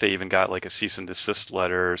I think they even got like a cease and desist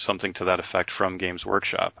letter or something to that effect from Games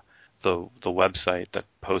Workshop, the website that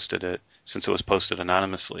posted it, since it was posted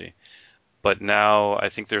anonymously. But now I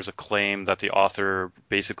think there's a claim that the author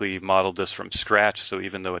basically modeled this from scratch, so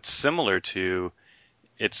even though it's similar to,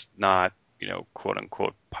 it's not, quote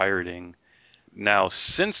unquote pirating. Now,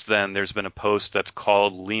 since then, there's been a post that's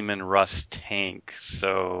called Leman Russ Tank,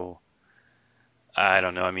 so I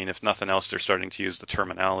don't know. I mean, if nothing else, they're starting to use the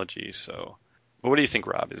terminology. So, but what do you think,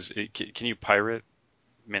 Rob? Can you pirate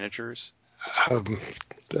miniatures? Um,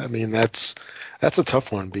 I mean, that's a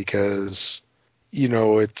tough one because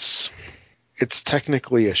it's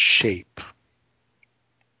technically a shape.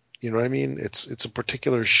 You know what I mean? It's a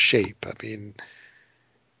particular shape. I mean,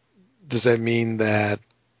 does that mean that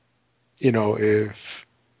if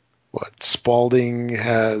Spalding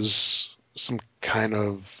has some kind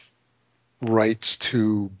of rights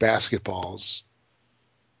to basketballs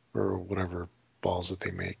or whatever balls that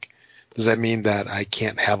they make, does that mean that I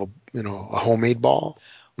can't have a homemade ball?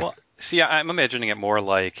 Well, see, I'm imagining it more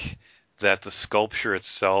like that the sculpture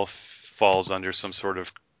itself falls under some sort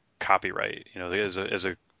of copyright, as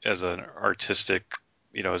an artistic,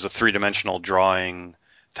 as a three-dimensional drawing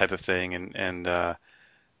type of thing, and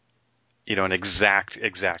an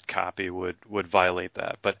exact copy would violate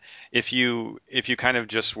that. But if you kind of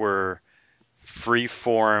just were free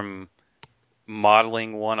form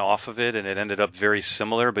modeling one off of it and it ended up very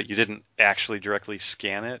similar, but you didn't actually directly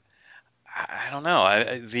scan it, I don't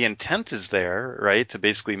know. The intent is there, right? To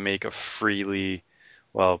basically make a freely,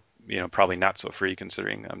 well, probably not so free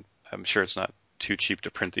considering I'm sure it's not too cheap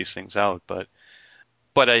to print these things out, but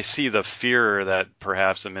I see the fear that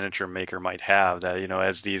perhaps a miniature maker might have that,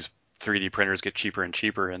 as these 3D printers get cheaper and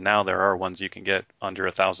cheaper, and now there are ones you can get under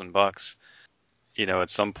 $1,000, at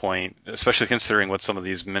some point, especially considering what some of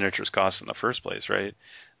these miniatures cost in the first place, right?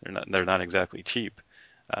 They're not exactly cheap.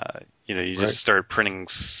 You just start printing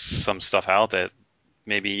some stuff out that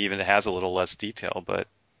maybe even has a little less detail, but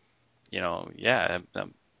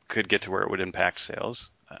could get to where it would impact sales,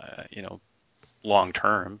 long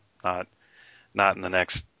term, not in the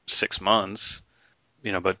next 6 months,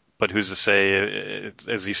 but who's to say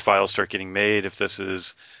as these files start getting made, if this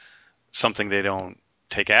is something they don't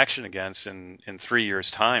take action against in 3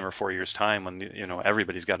 years' time or 4 years' time when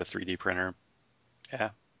everybody's got a 3D printer. Yeah.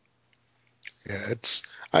 Yeah,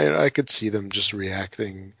 I could see them just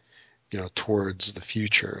reacting, towards the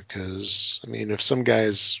future. Because I mean, if some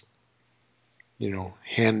guy's,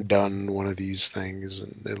 hand done one of these things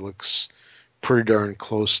and it looks pretty darn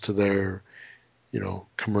close to their,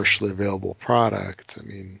 commercially available product, I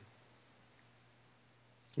mean,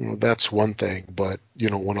 that's one thing. But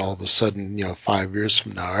when all of a sudden, 5 years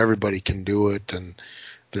from now, everybody can do it and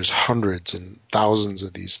there's hundreds and thousands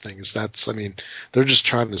of these things. I mean, they're just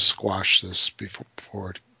trying to squash this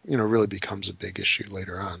before it, really becomes a big issue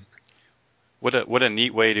later on. What a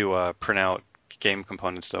neat way to print out game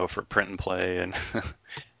components though for print and play and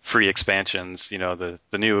free expansions. The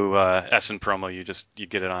new Essen promo, you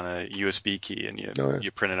get it on a USB key and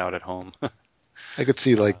you print it out at home. I could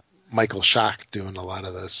see like Michael Schacht doing a lot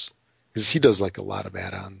of this because he does like a lot of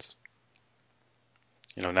add-ons.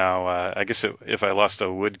 Now I guess if I lost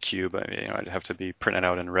a wood cube, I'd have to be printed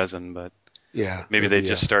out in resin, but yeah, maybe they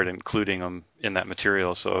just start including them in that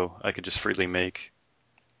material so I could just freely make,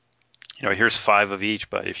 here's 5 of each,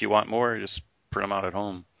 but if you want more, just print them out at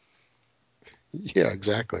home. Yeah,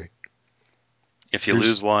 exactly. If you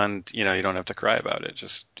lose one, you don't have to cry about it.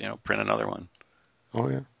 Just, print another one. Oh,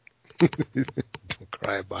 yeah. Don't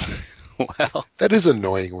cry about it. Well, that is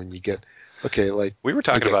annoying when you get, like. We were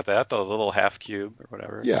talking about that, the little half cube or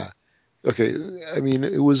whatever. Yeah. Okay. I mean,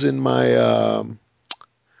 it was in my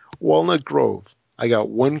Walnut Grove. I got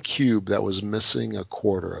one cube that was missing a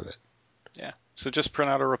quarter of it. Yeah. So just print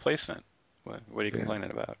out a replacement. What are you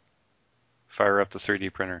complaining about? Fire up the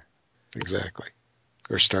 3D printer. Exactly.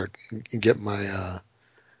 Or get my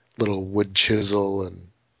little wood chisel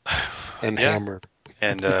and hammer.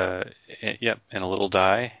 And and a little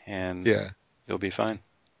die, and you'll be fine.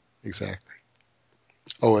 Exactly.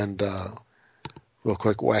 Oh, and real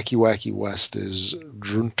quick, Wacky Wacky West is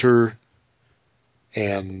Drunter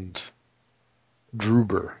and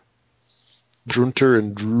Druber. Drunter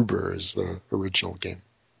and Druber is the original game.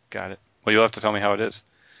 Got it. Well, you'll have to tell me how it is.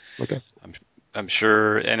 Okay. I'm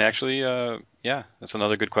sure, and actually, yeah, that's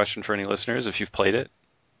another good question for any listeners. If you've played it,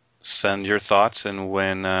 send your thoughts, and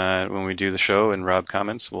when we do the show and Rob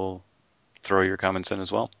comments, we'll throw your comments in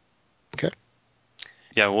as well. Okay.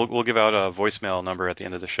 Yeah, we'll give out a voicemail number at the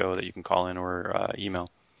end of the show that you can call in or email.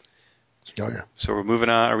 Oh yeah. So we're moving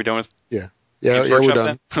on. Are we done with Yeah. Games Yeah. We're Workshop done.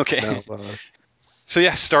 then? Okay. Now, So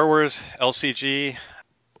yeah, Star Wars LCG,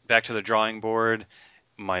 back to the drawing board.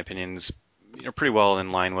 My opinion's pretty well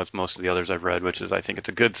in line with most of the others I've read, which is I think it's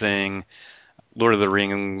a good thing. Lord of the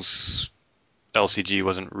Rings LCG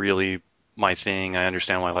wasn't really my thing. I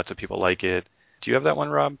understand why lots of people like it. Do you have that one,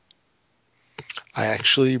 Rob? I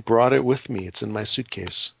actually brought it with me. It's in my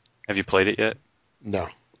suitcase. Have you played it yet? No,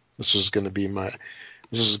 this was going to be my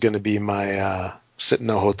sit in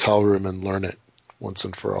a hotel room and learn it once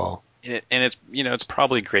and for all. And it's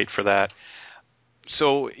probably great for that.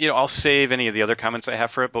 So I'll save any of the other comments I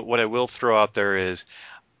have for it, but what I will throw out there is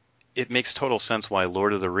it makes total sense why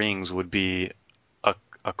Lord of the Rings would be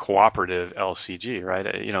a cooperative LCG, right?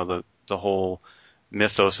 The whole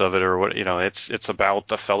mythos of it, or what it's about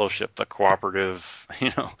the fellowship, the cooperative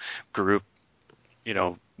group,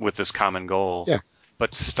 with this common goal. Yeah.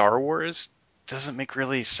 But Star Wars doesn't make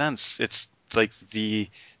really sense. It's like the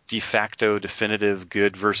de facto definitive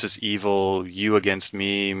good versus evil, you against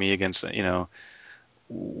me against,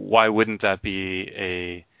 why wouldn't that be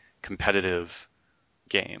a competitive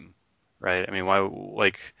game, right? I mean, why,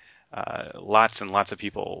 like, lots and lots of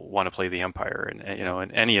people want to play the Empire, and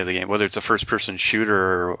in any of the game, whether it's a first-person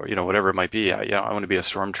shooter or whatever it might be. I want to be a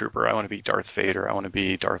stormtrooper. I want to be Darth Vader. I want to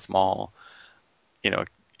be Darth Maul.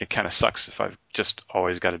 It kind of sucks if I've just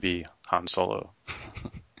always got to be Han Solo,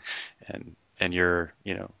 and you're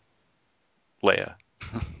Leia.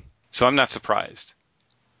 So I'm not surprised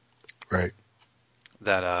Right.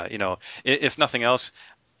 that if nothing else,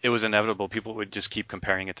 it was inevitable. People would just keep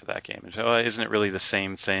comparing it to that game. And so, isn't it really the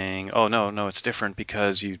same thing? Oh no, it's different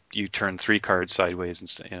because you turn 3 cards sideways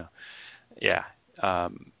instead. Yeah.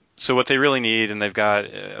 So what they really need, and they've got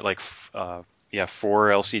 4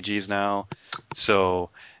 LCGs now. So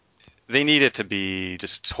they need it to be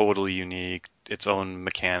just totally unique, its own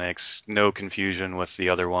mechanics, no confusion with the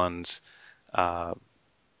other ones,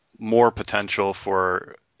 more potential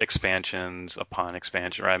for expansions upon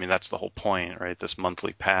expansion, right? I mean, that's the whole point, right? This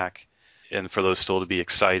monthly pack, and for those still to be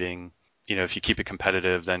exciting. If you keep it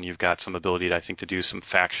competitive, then you've got some ability, I think, to do some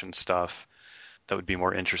faction stuff that would be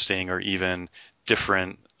more interesting or even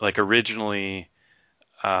different. Like originally,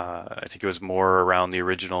 I think it was more around the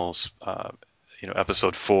originals,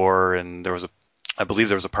 episode 4, and I believe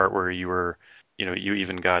there was a part where you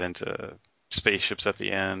even got into spaceships at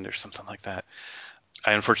the end or something like that.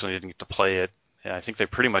 I unfortunately didn't get to play it. I think they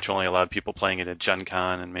pretty much only allowed people playing it at Gen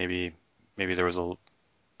Con, and maybe there was a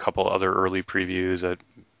couple other early previews at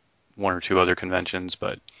 1 or 2 other conventions,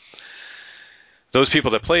 but those people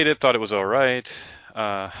that played it thought it was all right.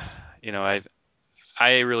 I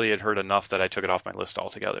really had heard enough that I took it off my list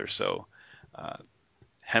altogether. So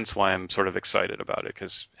hence why I'm sort of excited about it,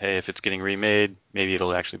 because hey, if it's getting remade, maybe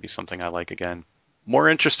it'll actually be something I like again. More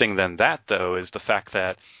interesting than that, though, is the fact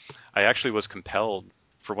that I actually was compelled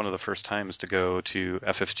for one of the first times to go to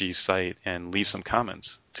FFG's site and leave some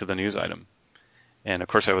comments to the news item. And of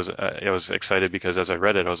course, I was excited because as I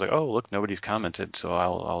read it, I was like, oh, look, nobody's commented, so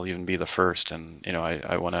I'll even be the first. And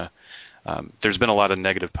I want to. There's been a lot of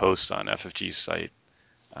negative posts on FFG's site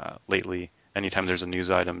lately. Anytime there's a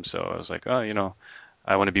news item, so I was like, oh,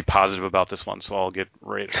 I want to be positive about this one, so I'll get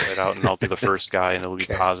right out and I'll be the first guy, and it'll be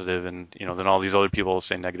positive, and then all these other people will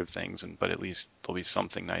say negative things, but at least there'll be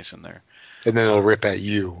something nice in there. And then it'll rip at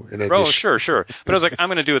you. Oh, sure. But I was like, I'm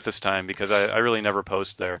going to do it this time because I really never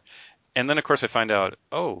post there. And then, of course, I find out,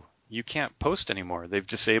 oh, you can't post anymore. They've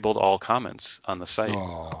disabled all comments on the site.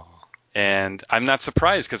 Oh. And I'm not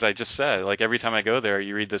surprised because I just said, like, every time I go there,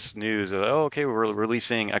 you read this news, oh, okay, we're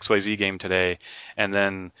releasing XYZ game today. And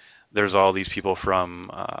then there's all these people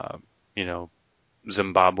from,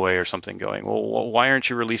 Zimbabwe or something going, well, why aren't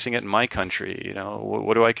you releasing it in my country?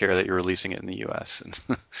 What do I care that you're releasing it in the U.S.?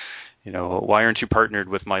 And, why aren't you partnered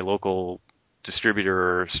with my local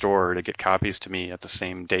distributor or store to get copies to me at the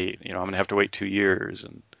same date? I'm going to have to wait 2 years.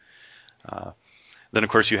 And then, of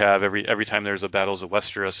course, you have every time there's a Battles of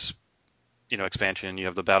Westeros expansion, you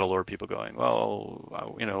have the Battlelore people going,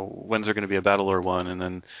 well, when's there going to be a Battlelore one? And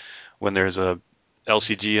then when there's a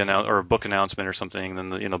LCG or a book announcement or something, then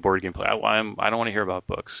the board game play. I don't want to hear about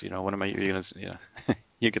books. What am I going to?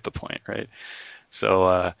 You get the point, right? So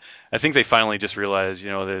I think they finally just realized,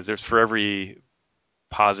 there's for every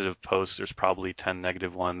positive post, there's probably 10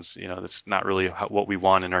 negative ones. That's not really what we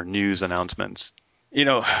want in our news announcements.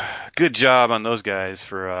 Good job on those guys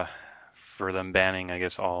for them banning, I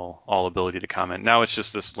guess, all ability to comment. Now it's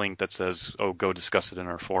just this link that says, "Oh, go discuss it in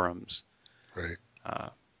our forums." Right. Uh,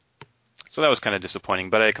 so that was kind of disappointing,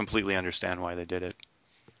 but I completely understand why they did it.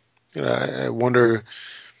 I wonder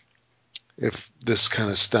if this kind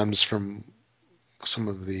of stems from some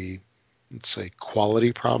of the, let's say,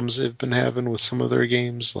 quality problems they've been having with some of their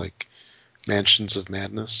games, like Mansions of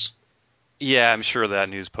Madness. Yeah, I'm sure that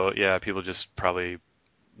news post. Yeah, people just probably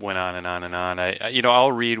went on and on and on.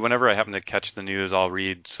 I'll read whenever I happen to catch the news. I'll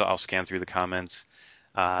read, so I'll scan through the comments.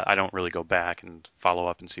 I don't really go back and follow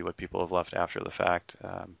up and see what people have left after the fact.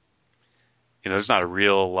 There's not a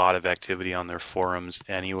real lot of activity on their forums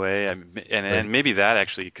anyway, and Right. maybe that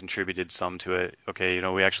actually contributed some to it. Okay,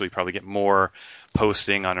 we actually probably get more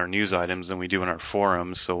posting on our news items than we do in our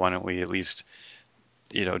forums, so why don't we at least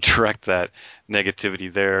direct that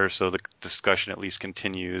negativity there so the discussion at least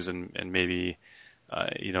continues and maybe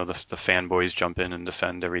the fanboys jump in and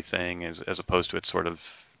defend everything as opposed to it sort of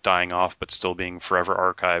dying off but still being forever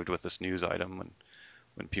archived with this news item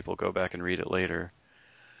when people go back and read it later.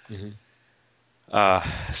 Hmm.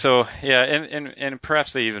 So yeah, and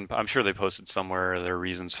perhaps I'm sure they posted somewhere their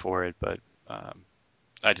reasons for it, but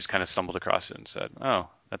I just kind of stumbled across it and said, oh,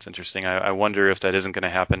 that's interesting. I wonder if that isn't going to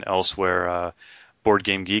happen elsewhere. Board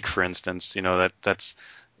Game Geek, for instance, that's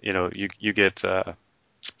you get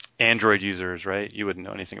Android users, right? You wouldn't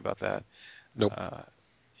know anything about that. Nope.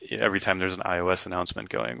 Every time there's an iOS announcement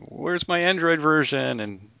going, where's my Android version?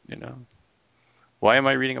 And why am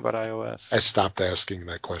I reading about iOS? I stopped asking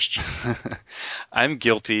that question. I'm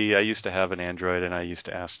guilty. I used to have an Android, and I used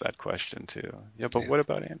to ask that question too. Yeah, but Yeah. what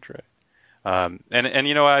about Android?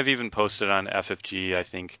 And I've even posted on FFG. I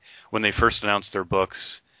think when they first announced their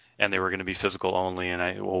books and they were going to be physical only, and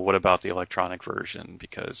well, what about the electronic version?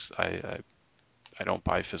 Because I don't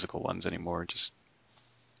buy physical ones anymore. Just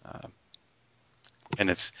and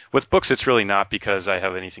it's with books, it's really not because I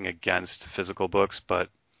have anything against physical books, but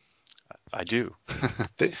I do.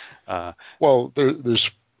 They, uh, well, there's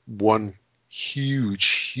one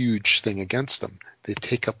huge thing against them. They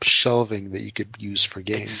take up shelving that you could use for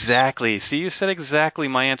games. exactly. See, you said exactly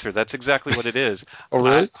my answer. That's exactly what it is. Oh, I,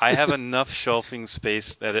 really? I have enough shelving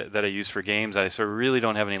space that I use for games. I sort of really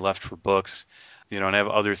don't have any left for books. And I have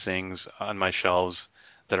other things on my shelves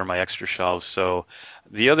that are my extra shelves. So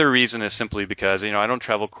the other reason is simply because I don't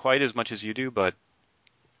travel quite as much as you do, but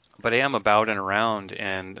I am about and around,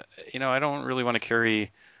 and I don't really want to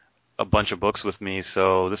carry a bunch of books with me.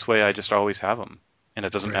 So this way, I just always have them, and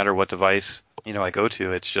it doesn't Right. matter what device I go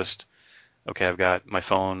to. It's just okay. I've got my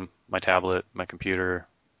phone, my tablet, my computer.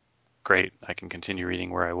 Great, I can continue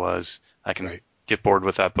reading where I was. I can Right. get bored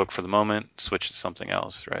with that book for the moment, switch to something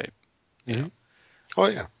else, right? You Hmm. know. Oh,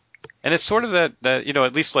 yeah. And it's sort of that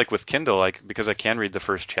at least like with Kindle, like because I can read the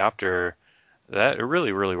first chapter, that it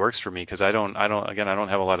really works for me because I don't have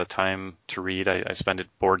a lot of time to read. I spend it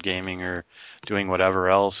board gaming or doing whatever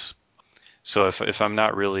else. So if I'm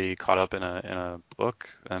not really caught up in a book,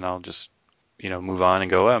 then I'll just move on and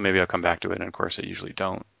go, well, maybe I'll come back to it. And of course, I usually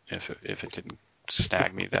don't if it didn't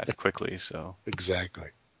snag me that quickly. So Exactly.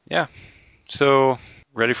 yeah. So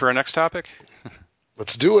ready for our next topic?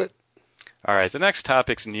 Let's do it. All right, the next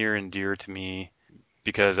topic's near and dear to me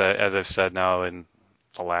because as I've said now in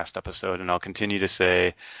the last episode, and I'll continue to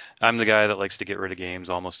say, I'm the guy that likes to get rid of games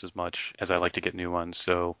almost as much as I like to get new ones.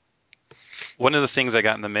 So one of the things I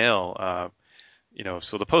got in the mail,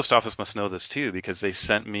 so the post office must know this too because they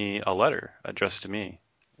sent me a letter addressed to me.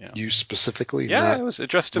 You know, You specifically, yeah, it not was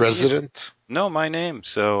addressed to me. resident. No, my name.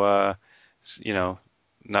 So, you know,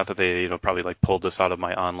 not that they, probably like pulled this out of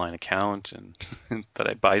my online account and that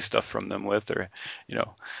I buy stuff from them with, or, you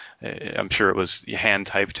know, I'm sure it was hand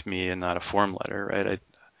typed to me and not a form letter, right?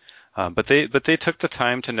 But they took the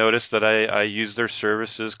time to notice that I use their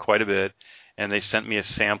services quite a bit, and they sent me a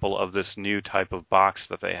sample of this new type of box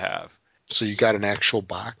that they have. So you got an actual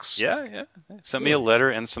box? Yeah, yeah. They sent me a Really? letter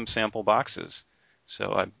and some sample boxes.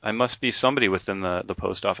 So I must be somebody within the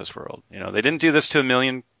post office world. They didn't do this to a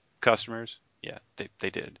million customers. Yeah,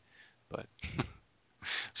 they did. But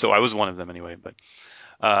so I was one of them anyway. But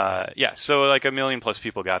yeah, so like a million plus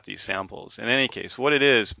people got these samples. In any case, what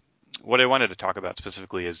I wanted to talk about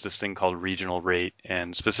specifically is this thing called regional rate,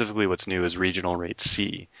 and specifically what's new is regional rate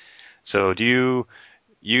C. So do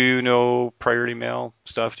you know priority mail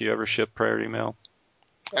stuff? Do you ever ship priority mail?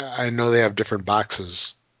 I know they have different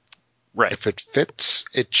boxes. Right. If it fits,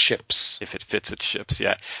 it ships. If it fits, it ships.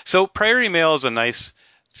 Yeah. So priority mail is a nice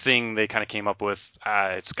thing they kind of came up with.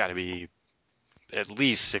 It's got to be at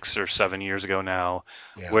least 6 or 7 years ago now,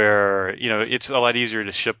 Yeah. where it's a lot easier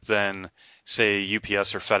to ship than say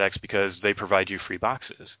UPS or FedEx because they provide you free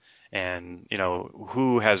boxes. And,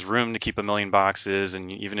 who has room to keep 1 million boxes?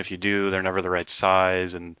 And even if you do, they're never the right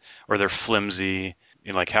size or they're flimsy.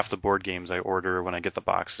 Like half the board games I order when I get the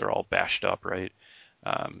box, they're all bashed up, right?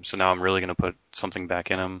 So now I'm really going to put something back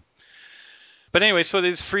in them. But anyway, so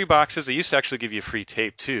these free boxes, they used to actually give you free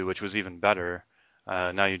tape too, which was even better.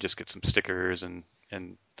 Now you just get some stickers and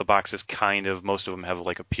the boxes most of them have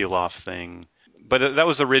like a peel off thing. But that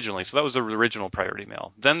was originally, so that was the original Priority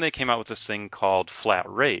Mail. Then they came out with this thing called Flat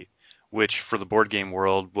Rate, which for the board game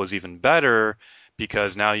world was even better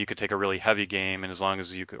because now you could take a really heavy game and as long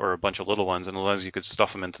as you could, or a bunch of little ones, and as long as you could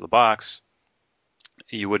stuff them into the box,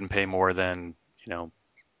 you wouldn't pay more than,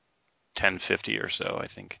 $10.50 or so, I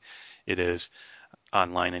think it is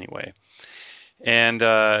online anyway. And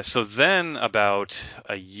so then about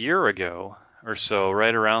a year ago or so,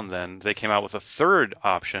 right around then, they came out with a third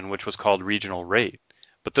option, which was called Regional Rate.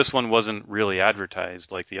 But this one wasn't really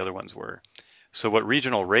advertised like the other ones were. So what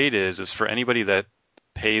Regional Rate is for anybody that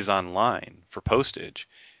pays online for postage,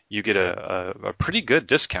 you get a pretty good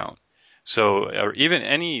discount. So or even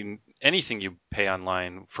anything you pay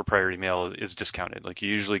online for Priority Mail is discounted. Like you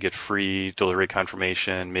usually get free delivery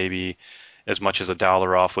confirmation, maybe as much as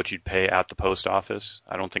 $1 off what you'd pay at the post office.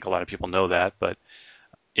 I don't think a lot of people know that, but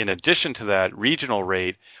in addition to that, Regional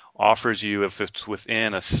Rate offers you, if it's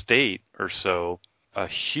within a state or so, a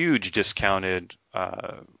huge discounted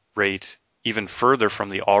rate even further from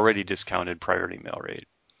the already discounted Priority Mail rate.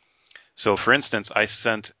 So for instance, I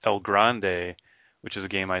sent El Grande, which is a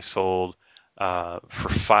game I sold for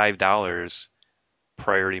 $5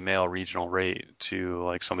 Priority Mail regional rate to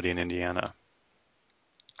like somebody in Indiana.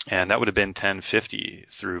 And that would have been $10.50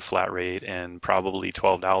 through flat rate and probably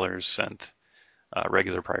 $12 sent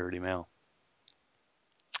regular Priority Mail.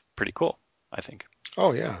 Pretty cool, I think.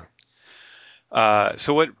 Oh, yeah.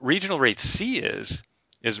 So what Regional Rate C is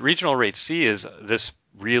Regional Rate C is this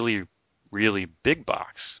really, really big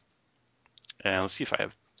box. And let's see if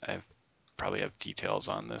I probably have details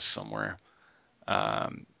on this somewhere.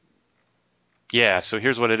 Yeah, so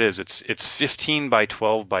here's what it is. It's 15 by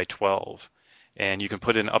 12 by 12, and you can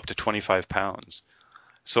put in up to 25 pounds.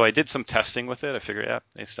 So I did some testing with it. I figured, yeah,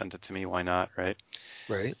 they sent it to me. Why not, right?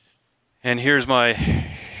 Right. And here's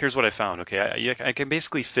what I found. Okay, I can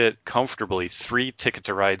basically fit comfortably 3 Ticket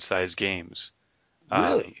to Ride sized games.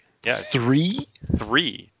 Really? Yeah, 3?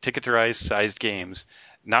 3 Ticket to Ride sized games,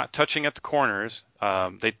 not touching at the corners.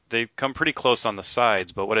 They come pretty close on the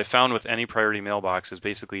sides, but what I found with any Priority Mailbox is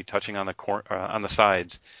basically touching on the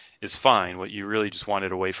sides is fine. What you really just want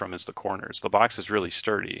it away from is the corners. The box is really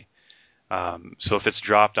sturdy. So if it's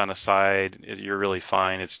dropped on a side, you're really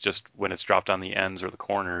fine. It's just when it's dropped on the ends or the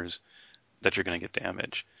corners that you're going to get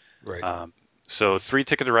damage. Right. So 3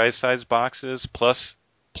 Ticket to Ride size boxes plus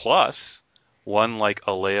one like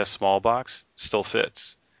Alea small box still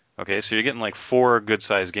fits. Okay, so you're getting like 4 good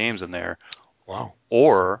sized games in there. Wow.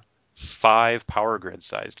 Or 5 Power Grid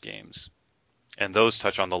sized games. And those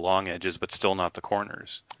touch on the long edges, but still not the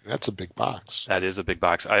corners. That's a big box. That is a big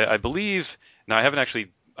box. I believe, now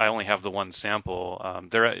I only have the one sample.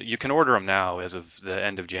 You can order them now as of the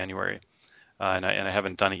end of January. And I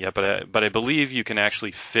haven't done it yet, but I believe you can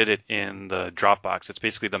actually fit it in the drop box. It's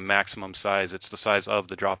basically the maximum size. It's the size of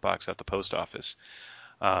the drop box at the post office.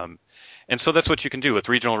 And so that's what you can do with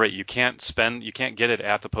Regional Rate. You can't get it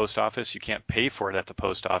at the post office. You can't pay for it at the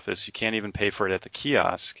post office. You can't even pay for it at the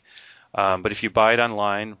kiosk. But if you buy it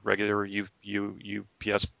online, regular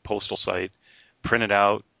UPS postal site, print it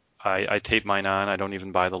out. I tape mine on. I don't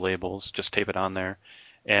even buy the labels. Just tape it on there.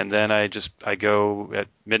 And then I go at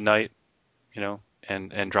midnight,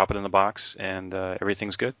 and drop it in the box, and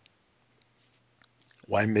everything's good.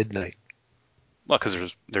 Why midnight? Well,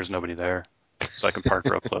 because there's nobody there, so I can park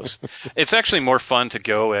real close. It's actually more fun to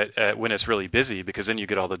go at when it's really busy because then you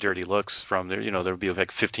get all the dirty looks from there. There'll be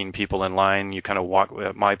like 15 people in line. You kind of walk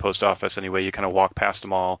at my post office anyway. You kind of walk past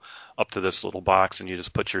them all up to this little box, and you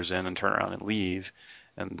just put yours in and turn around and leave.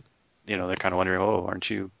 And they're kind of wondering, oh, aren't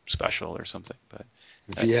you special or something? But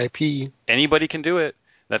VIP. anybody can do it.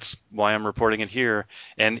 That's why I'm reporting it here.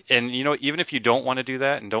 And even if you don't want to do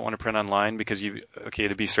that and don't want to print online because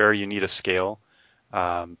to be fair, you need a scale.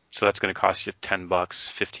 So that's going to cost you $10,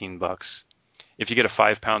 $15. If you get a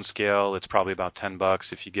 5-pound scale, it's probably about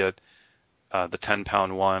 $10. If you get the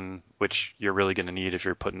 10-pound one, which you're really going to need if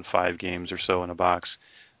you're putting 5 games or so in a box,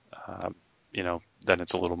 then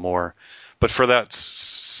it's a little more. But for that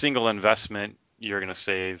single investment, you're going to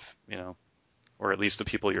save, or at least the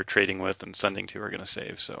people you're trading with and sending to are going to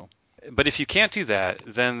save. So But if you can't do that,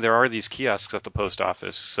 then there are these kiosks at the post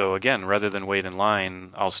office. So again, rather than wait in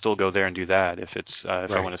line, I'll still go there and do that if it's if I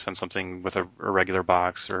Right. want to send something with a regular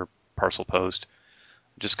box or parcel post.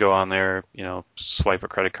 Just go on there, swipe a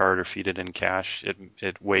credit card or feed it in cash.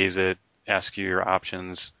 It weighs it, asks you your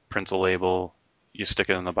options, prints a label, you stick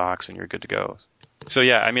it in the box, and you're good to go. So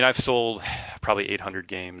yeah, I mean, I've sold probably 800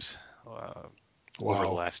 games over the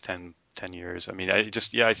Wow. last 10 years. I mean, I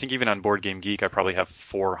think even on Board Game Geek, I probably have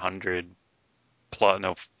 400 plus,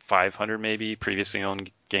 no, 500 maybe previously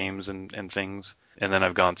owned games and things. And then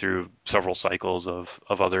I've gone through several cycles of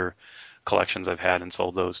other collections I've had and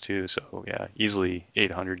sold those too. So yeah, easily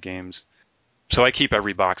 800 games. So I keep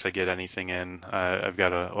every box I get anything in. I've got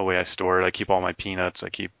a way I store it. I keep all my peanuts. I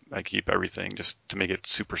keep everything just to make it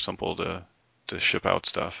super simple to ship out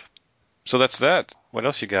stuff. So that's that. What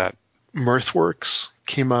else you got? Mirthworks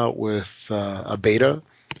came out with a beta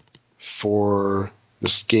for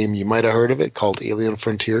this game. You might have heard of it, called Alien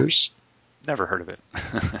Frontiers. Never heard of it.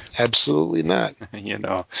 Absolutely not. You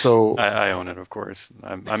know, So I own it, of course.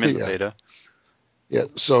 I'm in the yeah, beta. yeah.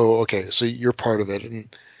 So okay, so you're part of it, and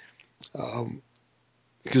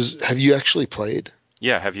because have you actually played?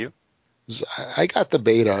 Yeah, have you? 'Cause I got the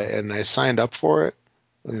beta and I signed up for it,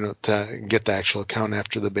 to get the actual account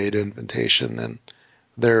after the beta invitation, and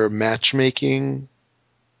their matchmaking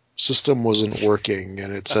system wasn't working,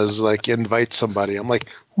 and it says like invite somebody. I'm like,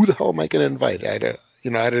 who the hell am I going to invite? I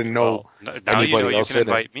didn't know Well, now you know anybody you else can in it.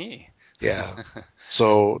 invite me. Yeah.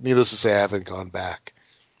 So needless to say, I haven't gone back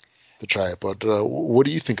to try it. But what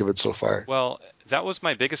do you think of it so far? Well, that was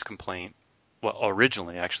my biggest complaint. Well,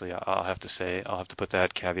 originally, actually, I'll have to say, I'll have to put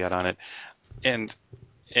that caveat on it. And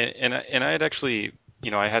I had actually,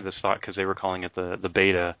 I had this thought because they were calling it the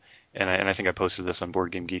beta, and I think I posted this on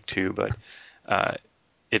Board Game Geek too. But uh,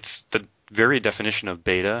 it's the very definition of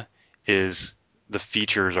beta is the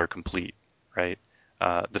features are complete, right?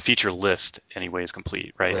 The feature list anyway is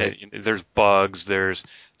complete, right? Right. There's bugs, there's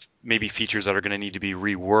maybe features that are going to need to be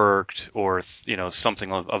reworked or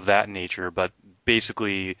something of that nature, but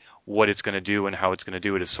basically what it's going to do and how it's going to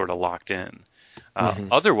do it is sort of locked in. Hmm.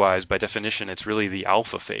 Otherwise, by definition, it's really the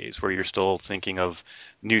alpha phase where you're still thinking of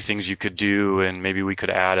new things you could do, and maybe we could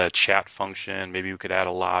add a chat function, maybe we could add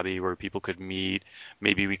a lobby where people could meet,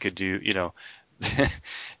 maybe we could do,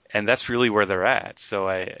 and that's really where they're at. So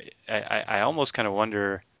I almost kind of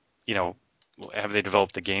wonder, you know, have they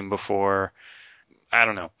developed a game before? I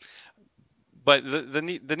don't know. But the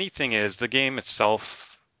neat thing is the game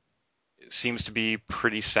itself seems to be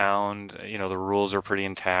pretty sound. The rules are pretty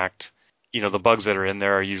intact. The bugs that are in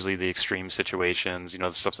there are usually the extreme situations.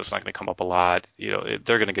 The stuff that's not going to come up a lot. They're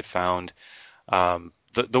going to get found.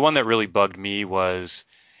 The one that really bugged me was,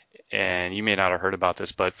 and you may not have heard about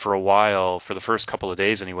this, but for a while, for the first couple of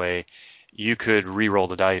days anyway, you could re-roll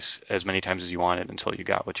the dice as many times as you wanted until you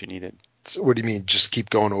got what you needed. So what do you mean? Just keep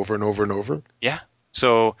going over and over and over? Yeah.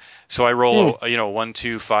 So I Hmm. roll, 1,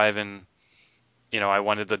 2, 5, and I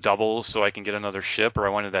wanted the doubles so I can get another ship, or I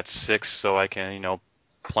wanted that 6 so I can,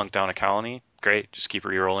 plunk down a colony. Great, just keep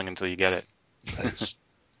re-rolling until you get it. Nice.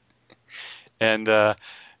 And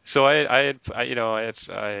so I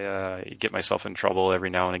get myself in trouble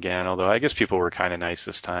every now and again. Although I guess people were kind of nice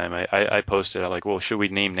this time. I posted like, well, should we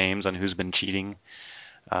name names on who's been cheating?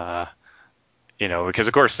 Uh, because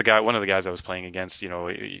of course one of the guys I was playing against,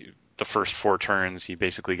 the first 4 turns he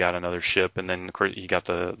basically got another ship, and then of course he got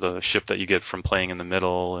the ship that you get from playing in the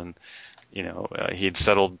middle, and he had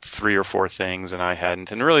settled 3 or 4 things and I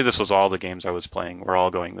hadn't. And really, this was all the games I was playing were all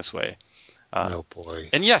going this way. Uh, Oh boy.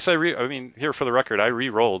 and yes, I mean, here for the record, I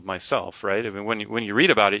re-rolled myself, right? I mean, when you read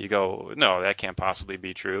about it, you go, no, that can't possibly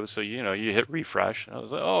be true. So you hit refresh. And I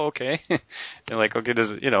was like, oh, okay, and like, okay,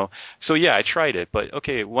 does it, So yeah, I tried it, but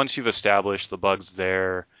okay, once you've established the bugs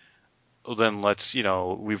there, well, then let's,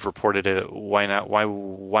 we've reported it. Why not? Why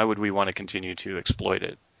would we want to continue to exploit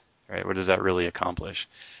it, right? What does that really accomplish?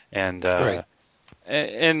 And Right.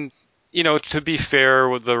 and to be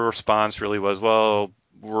fair, the response really was, well,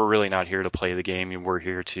 we're really not here to play the game. We're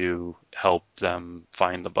here to help them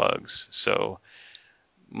find the bugs. So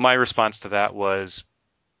my response to that was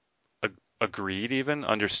agreed, even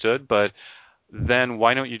understood, but then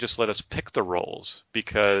why don't you just let us pick the roles?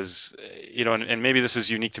 Because, and maybe this is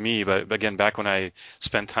unique to me, but again, back when I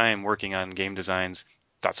spent time working on game designs,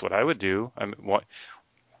 that's what I would do. I mean,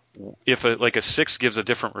 if like a 6 gives a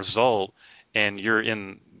different result and you're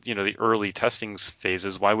in, the early testing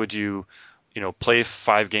phases, why would you, play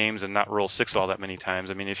 5 games and not roll 6 all that many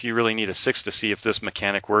times? I mean, if you really need a 6 to see if this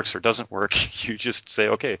mechanic works or doesn't work, you just say,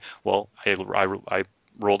 okay, well, I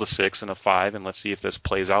rolled a 6 and a 5 and let's see if this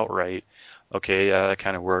plays out right. Okay, that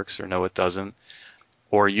kind of works, or no, it doesn't.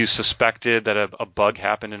 or you suspected that a bug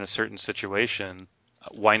happened in a certain situation,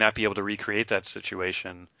 why not be able to recreate that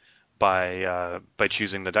situation by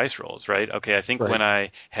choosing the dice rolls, right? Okay, I think Right. when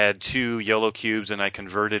I had 2 yellow cubes and I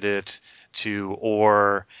converted it to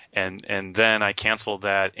ore, and then I canceled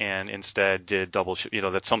that and instead did double,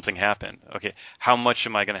 that something happened. Okay, how much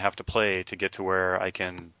am I going to have to play to get to where I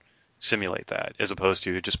can simulate that, as opposed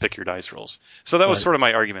to just pick your dice rolls? So that was Right. sort of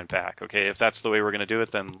my argument back. Okay, if that's the way we're going to do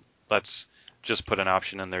it, then let's just put an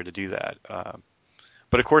option in there to do that.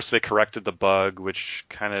 But of course, they corrected the bug, which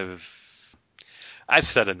kind of, I've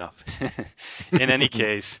said enough. In any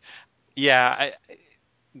case, yeah,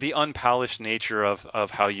 the unpolished nature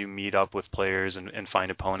of how you meet up with players and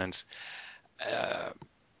find opponents, uh,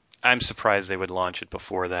 I'm surprised they would launch it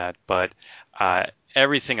before that. But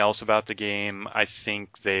everything else about the game, I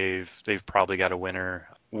think they've probably got a winner.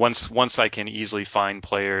 Once I can easily find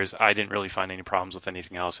players, I didn't really find any problems with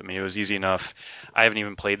anything else. I mean, it was easy enough. I haven't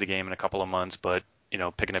even played the game in a couple of months, but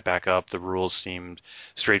picking it back up, the rules seemed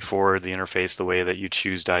straightforward. The interface, the way that you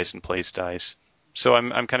choose dice and place dice. So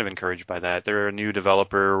I'm kind of encouraged by that. They're a new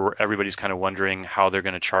developer. Everybody's kind of wondering how they're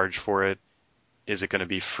going to charge for it. Is it going to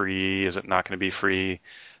be free? Is it not going to be free?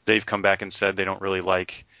 They've come back and said they don't really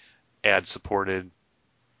like ad-supported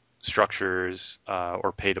structures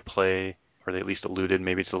or pay-to-play, or they at least alluded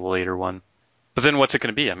maybe to the later one. But then what's it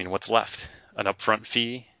going to be? I mean, what's left? An upfront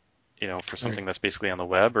fee, for something that's basically on the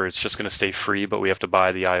web, or it's just going to stay free, but we have to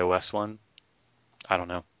buy the iOS one? I don't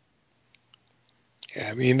know. Yeah,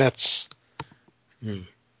 I mean, that's.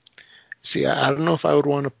 See, I don't know if I would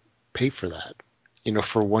want to pay for that,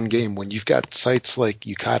 for one game when you've got sites like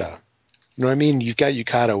Yucata. You know what I mean? You've got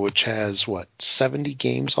Yucata, which has, 70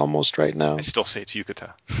 games almost right I now? still say it's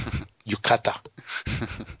Yucata. Yucata.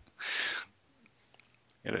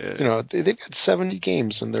 They've got 70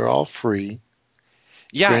 games, and they're all free.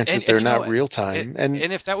 Yeah, Granted, they're not real time. And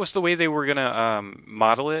and if that was the way they were gonna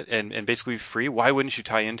model it and basically free, why wouldn't you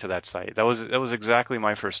tie into that site? That was exactly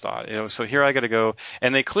my first thought. So here I got to go,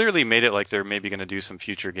 and they clearly made it like they're maybe going to do some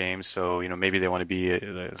future games. So maybe they want to be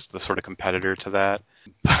the sort of competitor to that.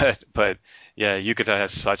 But yeah, Yucata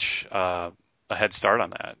has such a head start on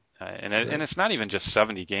that, and it's not even just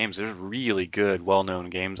 70 games. There's really good, well-known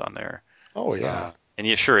games on there. oh, yeah. And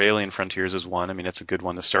yeah, sure, Alien Frontiers is one. I mean, it's a good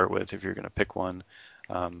one to start with if you're going to pick one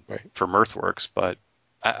Right. for Mirthworks, but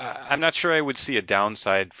I'm not sure I would see a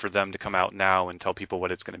downside for them to come out now and tell people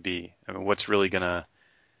what it's going to be. I mean, what's really going to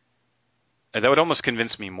that would almost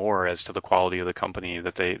convince me more as to the quality of the company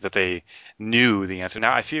that they knew the answer.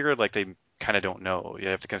 Now I figured like they kind of don't know. You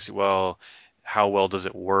have to kind of see, well, how well does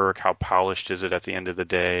it work? How polished is it at the end of the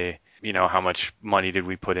day? How much money did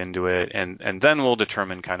we put into it? And then we'll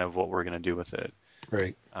determine kind of what we're going to do with it.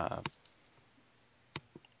 Right. Uh,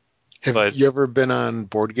 Have but you ever been on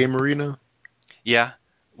Board Game Arena? Yeah.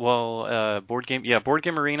 Well, Board Game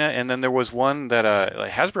Arena, and then there was one that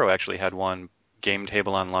like Hasbro actually had one, Game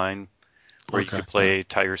Table Online, where you Okay. could play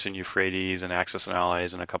Tigris and Euphrates and Axis and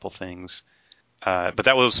Allies and a couple things. But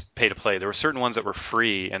that was pay to play. There were certain ones that were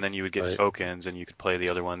free, and then you would get Right. tokens, and you could play the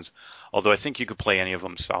other ones. Although I think you could play any of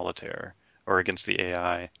them solitaire or against the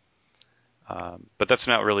AI. But that's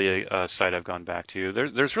not really a site I've gone back to.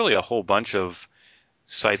 There's really a whole bunch of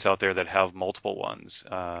sites out there that have multiple ones.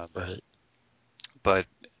 Right. But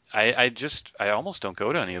I almost don't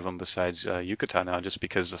go to any of them besides Yucatan now, just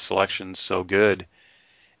because the selection's so good.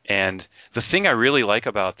 And the thing I really like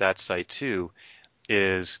about that site too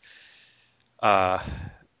is uh,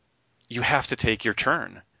 you have to take your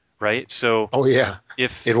turn, right? So Oh, yeah.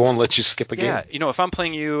 if It won't let you skip a yeah, game. if I'm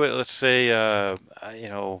playing you, let's say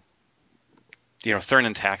Thurn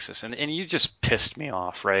and Taxis, and you just pissed me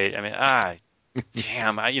off, right? I mean,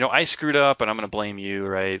 damn, I screwed up, and I'm going to blame you,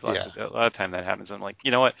 right? Yeah. A lot of time that happens. I'm like, you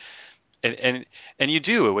know what? And you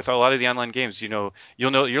do with a lot of the online games. You'll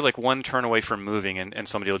know you're like one turn away from moving, and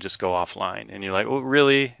somebody will just go offline, and you're like, oh,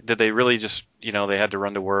 really? Did they really just they had to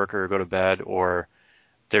run to work or go to bed, or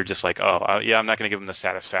they're just like, oh, yeah, I'm not going to give them the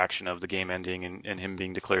satisfaction of the game ending and him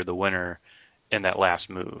being declared the winner in that last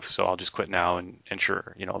move, so I'll just quit now, and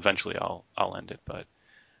sure, eventually I'll end it, but.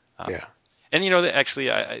 Yeah. And actually,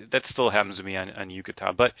 that still happens to me on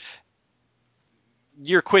Yucatan, but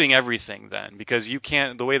you're quitting everything then because you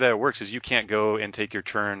can't. The way that it works is you can't go and take your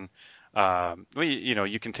turn. Well,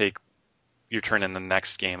 you can take your turn in the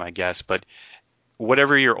next game, I guess, but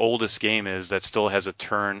whatever your oldest game is that still has a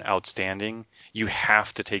turn outstanding, you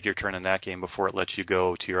have to take your turn in that game before it lets you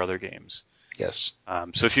go to your other games. Yes.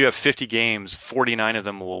 So if you have 50 games, 49 of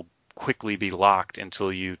them will quickly be locked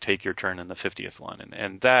until you take your turn in the 50th one,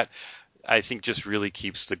 and that I think just really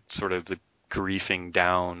keeps the sort of the griefing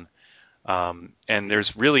down And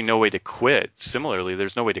there's really no way to quit. Similarly,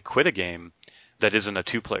 there's no way to quit a game that isn't a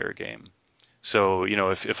two-player game. So,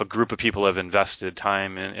 if a group of people have invested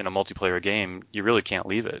time in a multiplayer game, you really can't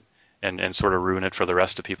leave it and sort of ruin it for the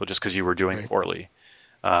rest of people just because you were doing Right. poorly.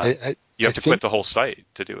 You I have to quit think the whole site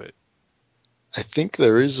to do it. I think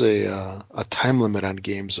there is a time limit on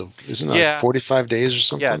games of, isn't it like Yeah, 45 days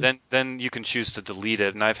or yeah. something? Then you can choose to delete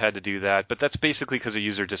it, and I've had to do that. But that's basically because a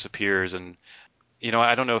user disappears, and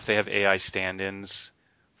I don't know if they have AI stand-ins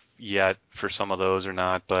yet for some of those or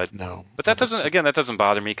not, No, but haven't seen. that doesn't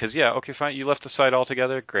bother me because yeah, okay, fine, you left the site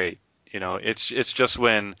altogether, great. It's just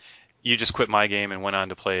when you just quit my game and went on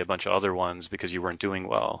to play a bunch of other ones because you weren't doing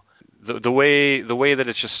well. The way that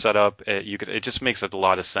it's just set up, it just makes a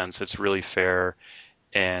lot of sense. It's really fair,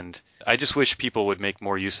 and I just wish people would make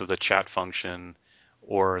more use of the chat function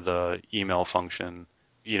or the email function.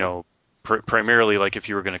 You know, primarily like if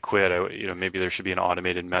you were going to quit, maybe there should be an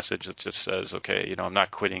automated message that just says, okay, I'm not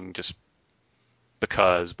quitting just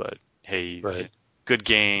because, but hey, Right. good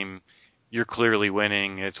game. You're clearly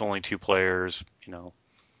winning. It's only two players.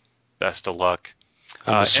 Best of luck.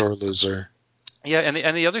 I'm a And, sore loser. yeah,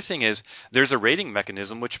 and the other thing is there's a rating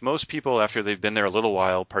mechanism which most people after they've been there a little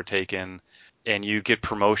while partake in, and you get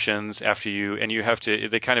promotions after and you have to.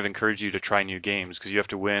 They kind of encourage you to try new games because you have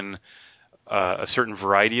to win a certain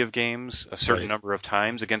variety of games a certain Right. number of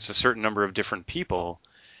times against a certain number of different people.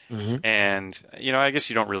 Hmm. And I guess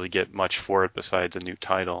you don't really get much for it besides a new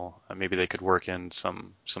title. Maybe they could work in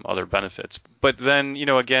some other benefits. But then,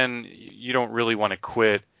 again, you don't really want to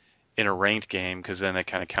quit in a ranked game because then it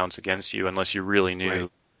kind of counts against you unless you really Right. knew,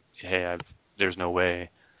 hey, there's no way.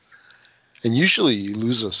 And usually you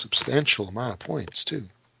lose a substantial amount of points too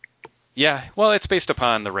Yeah, well, it's based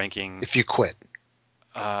upon the ranking. if you quit.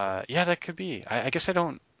 Yeah, that could be. I guess I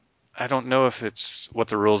don't know if it's what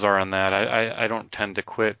the rules are on that. I don't tend to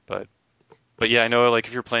quit, but yeah, I know like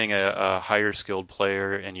if you're playing a higher skilled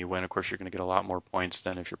player and you win, of course you're going to get a lot more points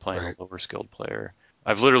than if you're playing a Right. lower skilled player.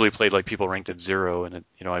 I've literally played like people ranked at 0 and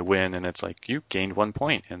I win and it's like you gained 1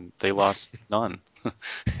 point and they lost none.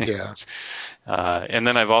 Yeah. And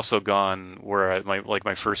then I've also gone where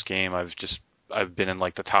my first game I've been in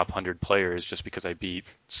like the top 100 players just because I beat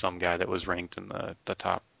some guy that was ranked in the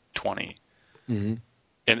top 20. Hmm.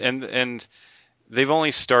 And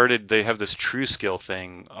they have this true skill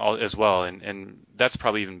thing as well, and that's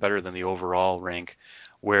probably even better than the overall rank,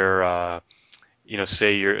 where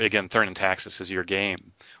say you're again Thurn and Taxis is your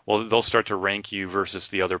game. Well, they'll start to rank you versus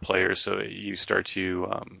the other players, so you start to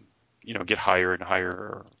get higher and higher,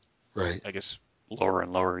 or Right. I guess lower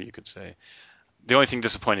and lower, you could say. The only thing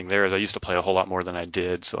disappointing there is I used to play a whole lot more than I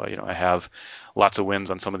did, so I have lots of wins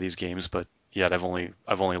on some of these games, but yet I've only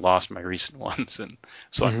lost my recent ones, and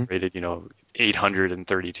so I'm Hmm. rated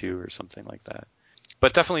 832 or something like that.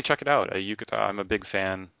 But definitely check it out. I'm a big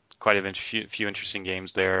fan. Quite a few interesting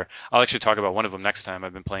games there. I'll actually talk about one of them next time.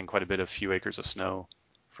 I've been playing quite a bit of Few Acres of Snow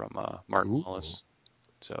from Martin Ooh. Wallace.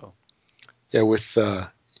 So Yeah, with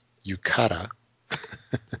Yukata.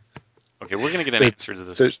 okay, we're gonna get an There, answer to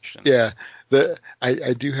this there's question. yeah.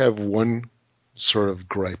 I do have one sort of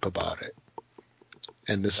gripe about it,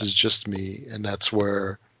 and this is just me, and that's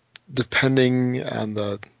where, depending on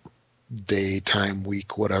the day, time,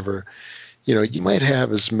 week, whatever, you might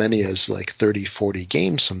have as many as like 30, 40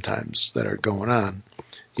 games sometimes that are going on,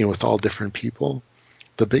 with all different people.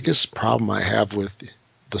 The biggest problem I have with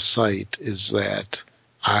the site is that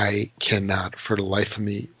I cannot, for the life of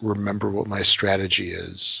me, remember what my strategy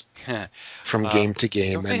is from game to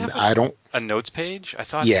game, Don't they and have I don't. a notes page? I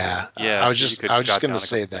thought they Yeah, did. Yeah, so you I could was just jot gonna down a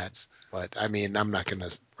say couple that, things. but I mean, I'm not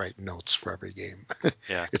gonna write notes for every game.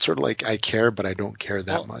 Yeah. It's sort of like I care, but I don't care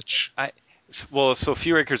that Well, much. I so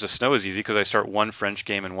Few Acres of Snow is easy because I start one French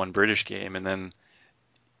game and one British game, and then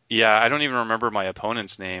yeah, I don't even remember my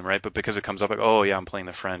opponent's name, right? But because it comes up like, oh yeah, I'm playing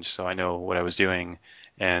the French, so I know what I was doing,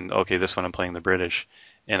 and okay, this one I'm playing the British,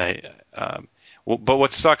 and but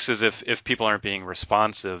what sucks is if people aren't being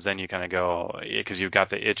responsive, then you kind of go because you've got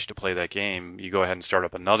the itch to play that game, you go ahead and start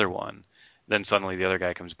up another one, then suddenly the other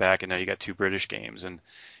guy comes back, and now you got two British games, and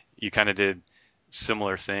you kind of did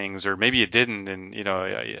similar things, or maybe you didn't, and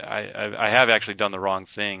I have actually done the wrong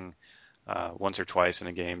thing once or twice in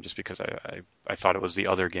a game just because I thought it was the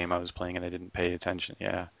other game I was playing and I didn't pay attention.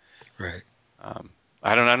 Yeah. Right. Um,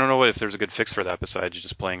 I don't know if there's a good fix for that besides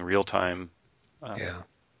just playing real time. Um, Yeah.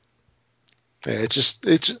 Yeah,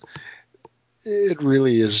 it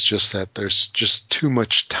really is just that there's just too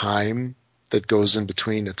much time that goes in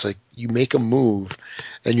between. It's like you make a move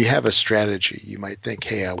and you have a strategy. You might think,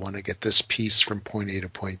 hey, I want to get this piece from point A to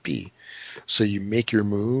point B. So you make your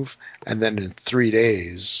move, and then in 3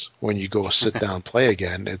 days, when you go sit down play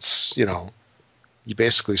again, it's, you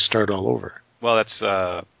basically start all over. Well, that's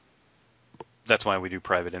why we do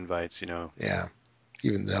private invites, Yeah.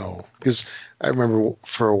 Even though, because I remember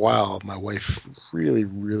for a while, my wife really,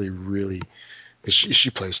 really, really, because she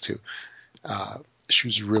plays too, she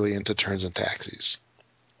was really into Turns and Taxis.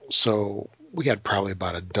 So we had probably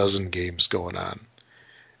about a dozen games going on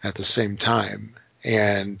at the same time.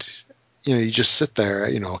 And, you just sit there,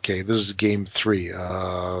 okay, this is game 3.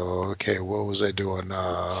 Okay, what was I doing?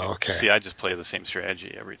 Okay. See, I just play the same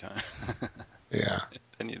strategy every time. Yeah.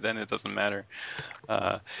 Then it doesn't matter.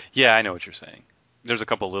 Yeah, I know what you're saying. There's a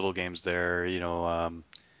couple little games there,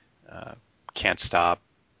 Can't Stop.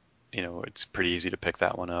 It's pretty easy to pick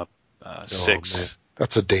that one up. Six. Man.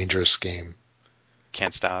 That's a dangerous game.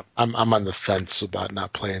 Can't Stop. I'm on the fence about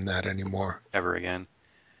not playing that anymore. Ever again.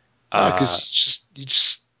 Because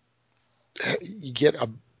you get a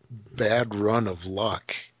bad run of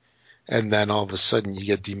luck, and then all of a sudden you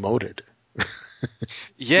get demoted.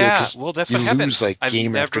 Yeah, well, that's you what happened. lose like I've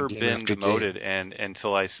game after never game been after demoted, game. and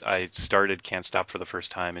until I started Can't Stop for the first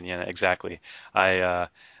time, and yeah, exactly. I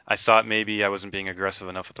thought maybe I wasn't being aggressive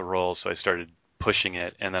enough with the roll, so I started pushing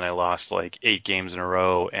it, and then I lost like 8 games in a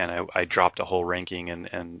row, and I dropped a whole ranking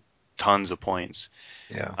and tons of points.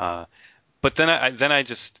 Yeah. But then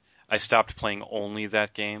I stopped playing only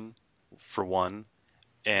that game for one,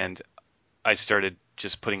 and I started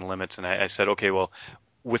just putting limits, and I said, okay, well,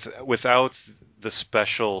 without the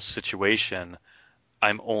special situation,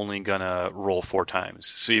 I'm only gonna roll 4 times.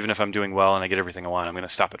 So even if I'm doing well and I get everything I want, I'm gonna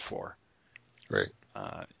stop at 4. Right.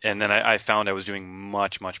 And then I found I was doing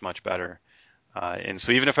much, much, much better. And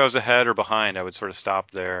so even if I was ahead or behind, I would sort of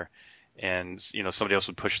stop there, and somebody else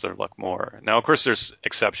would push their luck more. Now, of course, there's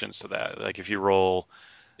exceptions to that. Like if you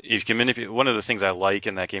can manipulate. One of the things I like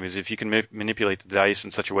in that game is if you can manipulate the dice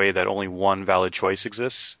in such a way that only one valid choice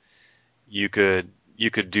exists, you could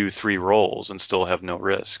do 3 rolls and still have no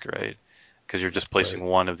risk, right? Because you're just placing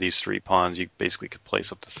one of these 3 pawns. You basically could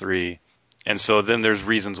place up to 3. And so then there's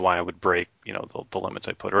reasons why I would break, the limits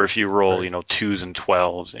I put. Or if you roll, 2s and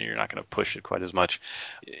 12s, and you're not going to push it quite as much.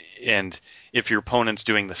 And if your opponent's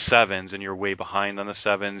doing the 7s and you're way behind on the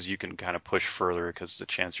 7s, you can kind of push further because the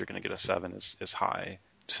chance you're going to get a 7 is high.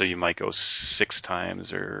 So you might go 6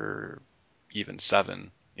 times or even 7.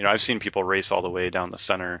 I've seen people race all the way down the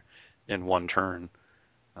center in one turn.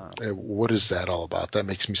 What is that all about? That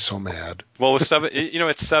makes me so mad. Well, with 7,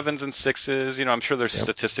 it's 7s and 6s. I'm sure there's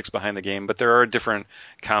statistics behind the game, but there are different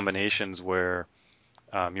combinations where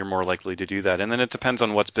you're more likely to do that. And then it depends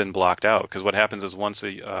on what's been blocked out. Because what happens is once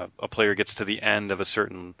a player gets to the end of a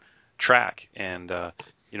certain track, and the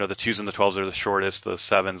 2s and the 12s are the shortest, the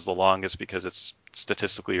 7s the longest because it's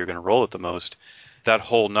statistically you're going to roll it the most. That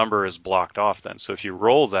whole number is blocked off then. So if you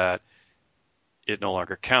roll that, it no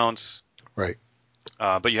longer counts. Right.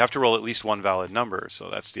 But you have to roll at least one valid number. So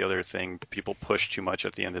that's the other thing. People push too much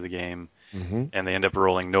at the end of the game, and they end up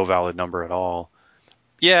rolling no valid number at all.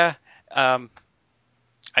 Yeah, I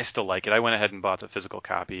still like it. I went ahead and bought the physical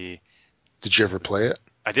copy. Did you ever play it?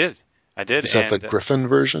 I did. Is that the Griffin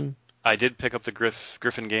version? I did pick up the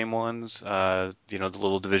Griffin game ones, the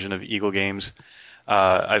little division of Eagle games.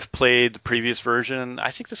 I've played the previous version. I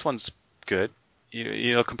think this one's good.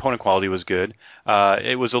 Component quality was good.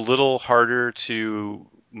 It was a little harder to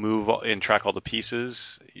move and track all the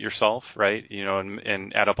pieces yourself, right?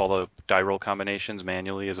 And add up all the die roll combinations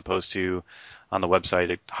manually as opposed to on the website.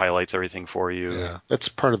 It highlights everything for you. Yeah, that's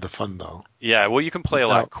part of the fun, though. Yeah, well, you can play a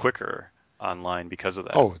lot quicker online because of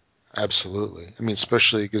that. Oh, absolutely. I mean,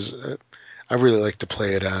 especially because I really like to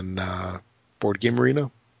play it on Board Game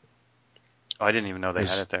Arena. Oh, I didn't even know they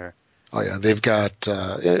had it there. Oh, yeah, they've got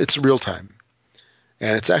it's real time.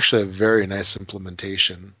 And it's actually a very nice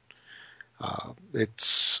implementation.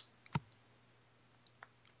 It's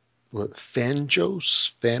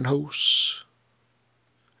Fanhos.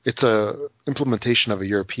 It's a implementation of a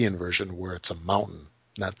European version where it's a mountain,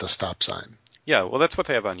 not the stop sign. Yeah, well, that's what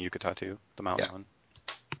they have on Yucata too, the mountain one.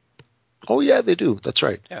 Oh yeah, they do. That's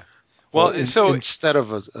right. Yeah. Well, so instead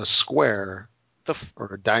of a square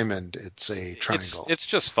or a diamond, it's a triangle. It's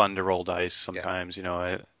just fun to roll dice sometimes.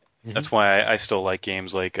 That's why I still like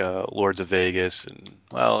games like Lords of Vegas and,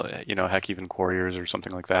 heck, even Warriors or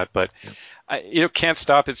something like that. But, Can't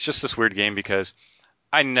Stop, it's just this weird game because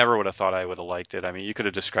I never would have thought I would have liked it. I mean, you could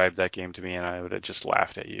have described that game to me and I would have just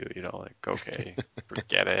laughed at you, okay,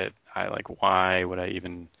 forget it. Why would I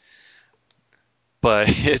even but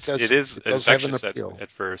It does. It does it's have an anxious at appeal.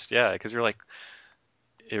 first, yeah, because you're like,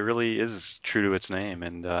 it really is true to its name,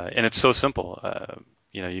 and it's so simple.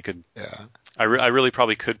 You could Yeah. I really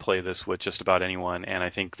probably could play this with just about anyone, and I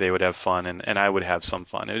think they would have fun, and I would have some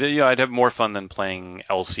fun. I'd have more fun than playing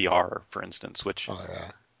LCR, for instance, which Oh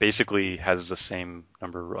yeah. basically has the same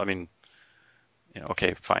number. I mean,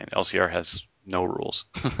 okay, fine. LCR has no rules.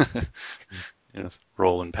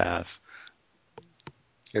 Roll and pass.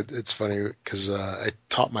 It's funny because I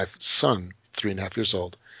taught my son, 3.5 years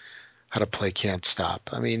old, how to play Can't Stop.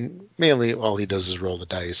 I mean, mainly all he does is roll the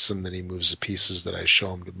dice and then he moves the pieces that I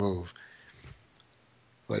show him to move.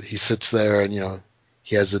 But he sits there and,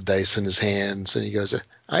 he has the dice in his hands and he goes,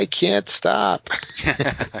 I can't stop.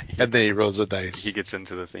 And then he rolls the He dice. gets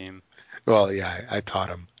into the theme. Well, yeah, I taught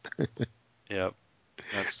him. Yep,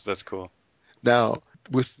 that's cool. Now,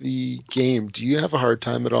 with the game, do you have a hard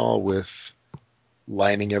time at all with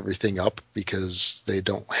lining everything up because they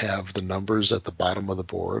don't have the numbers at the bottom of the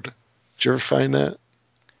board? Did you ever find that?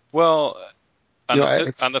 Well, on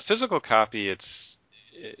It's the physical copy, it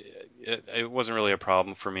wasn't really a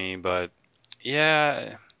problem for me, but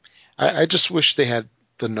yeah, I, I just wish they had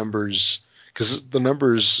the numbers because the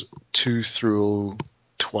numbers 2 through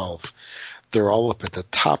 12, they're all up at the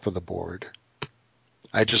top of the board.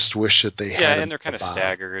 I just wish that they yeah, had them and they're at the kind of bottom.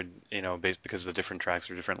 staggered, based because the different tracks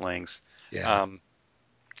are different lengths. Yeah, Um,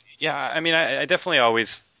 yeah, I mean, I definitely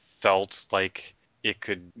always felt like it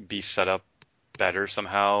could be set up better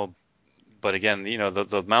somehow. But again,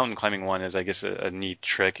 the mountain climbing one is, I guess, a neat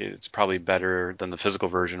trick. It's probably better than the physical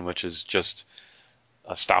version, which is just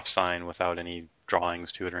a stop sign without any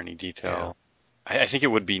drawings to it or any yeah. detail. I think it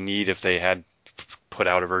would be neat if they had put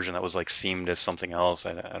out a version that was like themed as something else.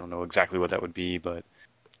 I don't know exactly what that would be, but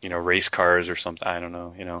race cars or something. I don't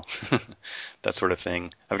know, that sort of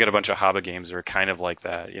thing. I've got a bunch of Haba games that are kind of like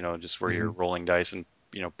that, just where you're Hmm. rolling dice and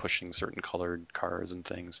pushing certain colored cars and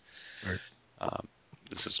things. Right. Um,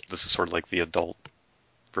 this is sort of like the adult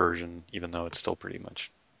version, even though it's still pretty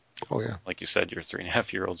much Oh yeah, like you said, your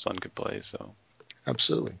 3.5-year-old son could play. So,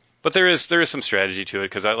 absolutely. but there is some strategy to it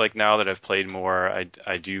because I like now that I've played more,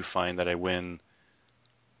 I do find that I win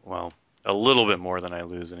well a little bit more than I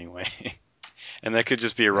lose anyway, and that could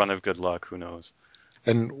just be a Yeah. run of good luck. Who knows?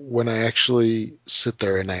 And when I actually sit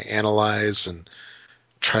there and I analyze and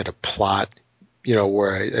try to plot,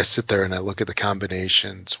 where I sit there and I look at the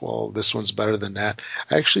combinations, well, this one's better than that.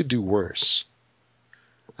 I actually do worse.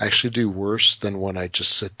 I actually do worse than when I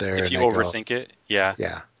just sit there If and you I go, overthink it, yeah,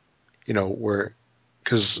 yeah, where,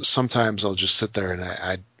 because sometimes I'll just sit there and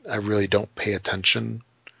I really don't pay attention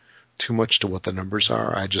too much to what the numbers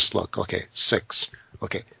are. I just look, okay, 6,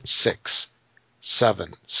 okay, 6,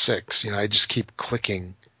 7, 6. I just keep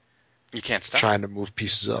clicking, you can't stop. trying to move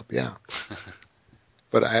pieces up. Yeah.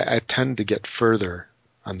 But I tend to get further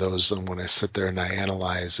on those than when I sit there and I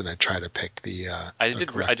analyze and I try to pick the I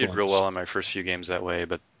correct did real well ones. on my first few games that way,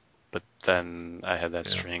 but then I had that Yeah.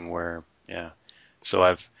 string where yeah, so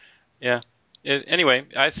I've yeah. Anyway,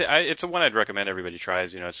 it's a one I'd recommend everybody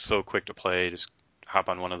tries. It's so quick to play. Just hop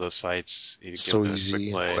on one of those sites. You give So it a quick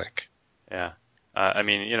easy and play. quick. Yeah. I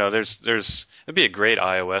mean, it'd be a great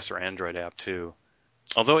iOS or Android app too.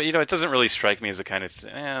 Although, it doesn't really strike me as the kind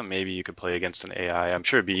of maybe you could play against an AI. I'm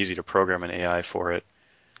sure it'd be easy to program an AI for it.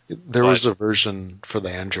 There But was a version for the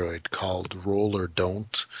Android called Roll or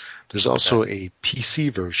Don't. There's okay. also a PC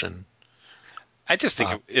version. I just think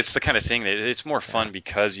Uh, it's the kind of thing that it's more yeah, fun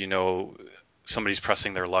because somebody's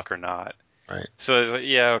pressing their luck or not. right. So it's like,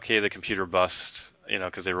 yeah, okay, the computer bust,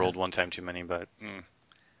 because they Yeah. rolled one time too many, but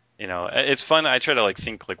it's fun. I try to like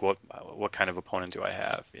think like what kind of opponent do I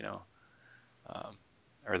have, Um,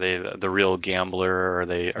 are they the real gambler? Or are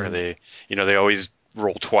Mm, they they always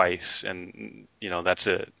roll twice and that's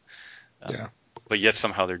it. yeah. But yet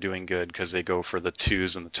somehow they're doing good because they go for the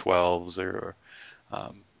twos and the 12s or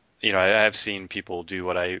um, I've seen people do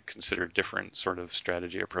what I consider different sort of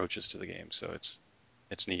strategy approaches to the game, so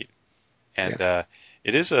it's neat. Yeah. And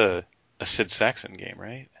it is a Sid Saxon game,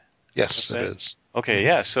 right? I Yes, it say. is. Okay, Mm-hmm.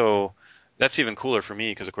 yeah. So that's even cooler for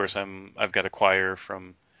me because, of course, I've got Acquire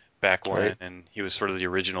from back when, Right. and he was sort of the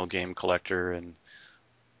original game collector and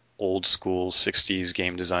old school '60s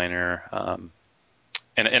game designer.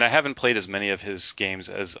 And I haven't played as many of his games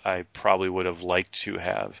as I probably would have liked to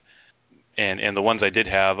have. And the ones I did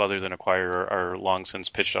have, other than Acquire, are long since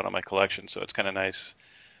pitched out of my collection. So it's kind of nice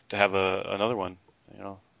to have another one.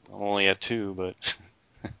 I'm only at two, but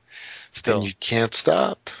And still. you can't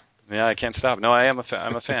stop. Yeah, I can't stop. No, I'm a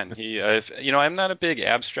fan. I'm not a big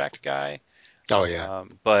abstract guy, Oh yeah.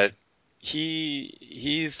 but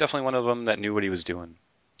he's definitely one of them that knew what he was doing.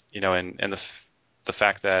 And the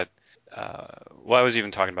fact that well, I was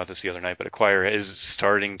even talking about this the other night, but Acquire is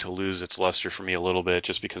starting to lose its luster for me a little bit,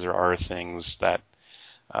 just because there are things that,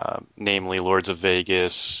 namely Lords of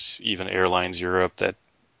Vegas, even Airlines Europe, that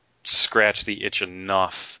scratch the itch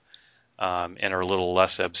enough, and are a little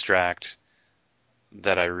less abstract,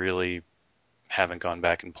 that I really haven't gone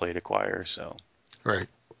back and played Acquire. So Right.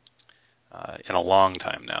 in a long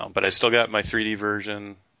time now, but I still got my 3D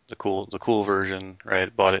version, the cool version,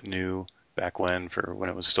 right? Bought it new back when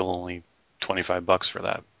it was still only $25 for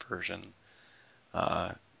that version.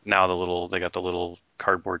 Now they got the little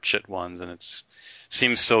cardboard chit ones, and it's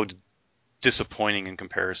seems so disappointing in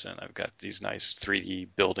comparison. I've got these nice 3D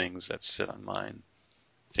buildings that sit on mine.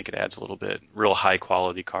 I think it adds a little bit. Real high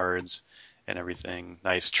quality cards and everything.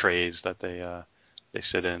 Nice trays that they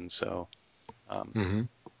sit in. So Mm-hmm.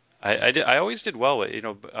 I always did well.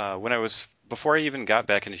 When I was before I even got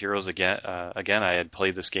back into Heroes again, I had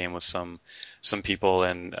played this game with some people,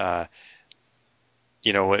 and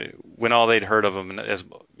when all they'd heard of them as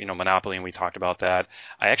Monopoly, and we talked about that.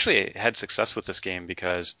 I actually had success with this game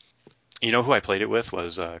because who I played it with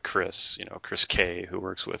was Chris, Chris K, who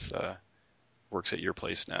works at your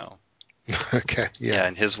place now. Okay. Yeah, Yeah.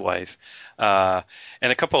 and his wife, and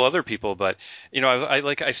a couple other people. But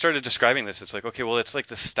I started describing this. It's like, okay, well, it's like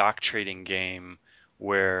the stock trading game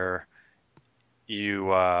where you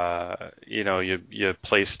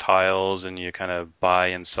place tiles and you kind of buy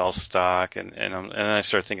and sell stock, and I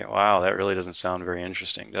start thinking, wow, that really doesn't sound very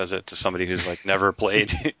interesting, does it, to somebody who's like never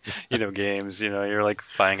played games. You're like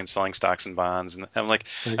buying and selling stocks and bonds, and It's like,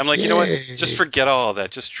 I'm like, you know what, just yay. forget all of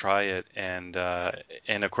that, just try it. And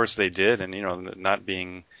of course they did, and not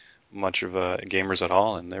being much of a gamers at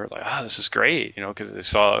all, and they were like, this is great, because they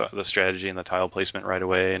saw the strategy and the tile placement right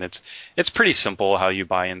away, and it's pretty simple how you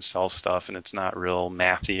buy and sell stuff, and it's not real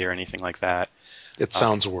mathy or anything like that. It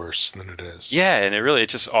sounds worse than it is. Yeah, and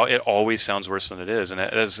it always sounds worse than it is, and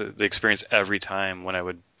it is the experience every time when I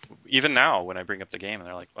would, even now when I bring up the game, and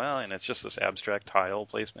they're like, well, and it's just this abstract tile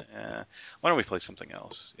placement. Why don't we play something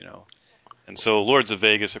else, And so Lords of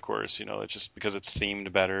Vegas, of course, it's just because it's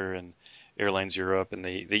themed better, and Airlines Europe, and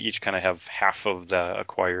they each kind of have half of the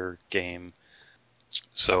Acquire game.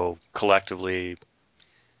 So collectively,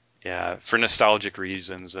 yeah, for nostalgic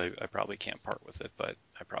reasons, I probably can't part with it, but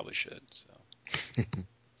I probably should. So.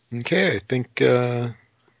 Okay, I think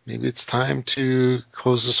maybe it's time to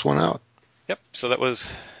close this one out. Yep. So that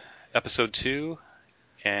was episode 2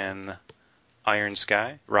 and Iron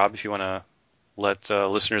Sky. Rob, if you want to let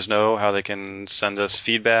listeners know how they can send us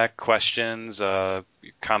feedback, questions,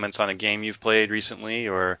 comments on a game you've played recently,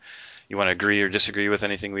 or you want to agree or disagree with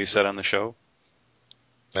anything we've said on the show.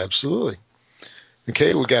 Absolutely.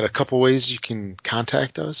 Okay, we got a couple ways you can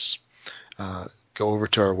contact us. Go over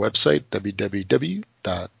to our website,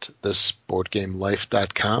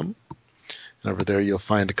 www.thisboardgamelife.com. And over there, you'll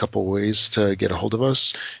find a couple ways to get a hold of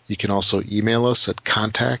us. You can also email us at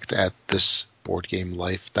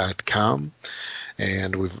contact@thisboardgamelife.com.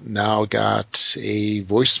 And we've now got a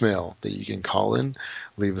voicemail that you can call in.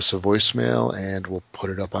 Leave us a voicemail, and we'll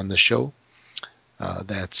put it up on the show.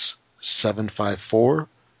 That's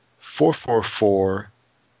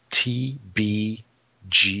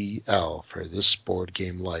 754-444-TBGL for This Board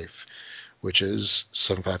Game Life, which is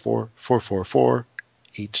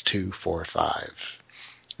 754-444-8245.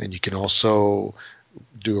 And you can also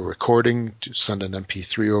do a recording, send an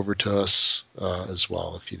MP3 over to us as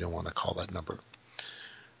well if you don't want to call that number.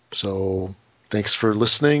 So thanks for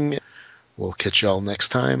listening. We'll catch y'all next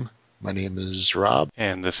time. My name is Rob.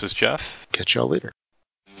 And this is Jeff. Catch y'all later.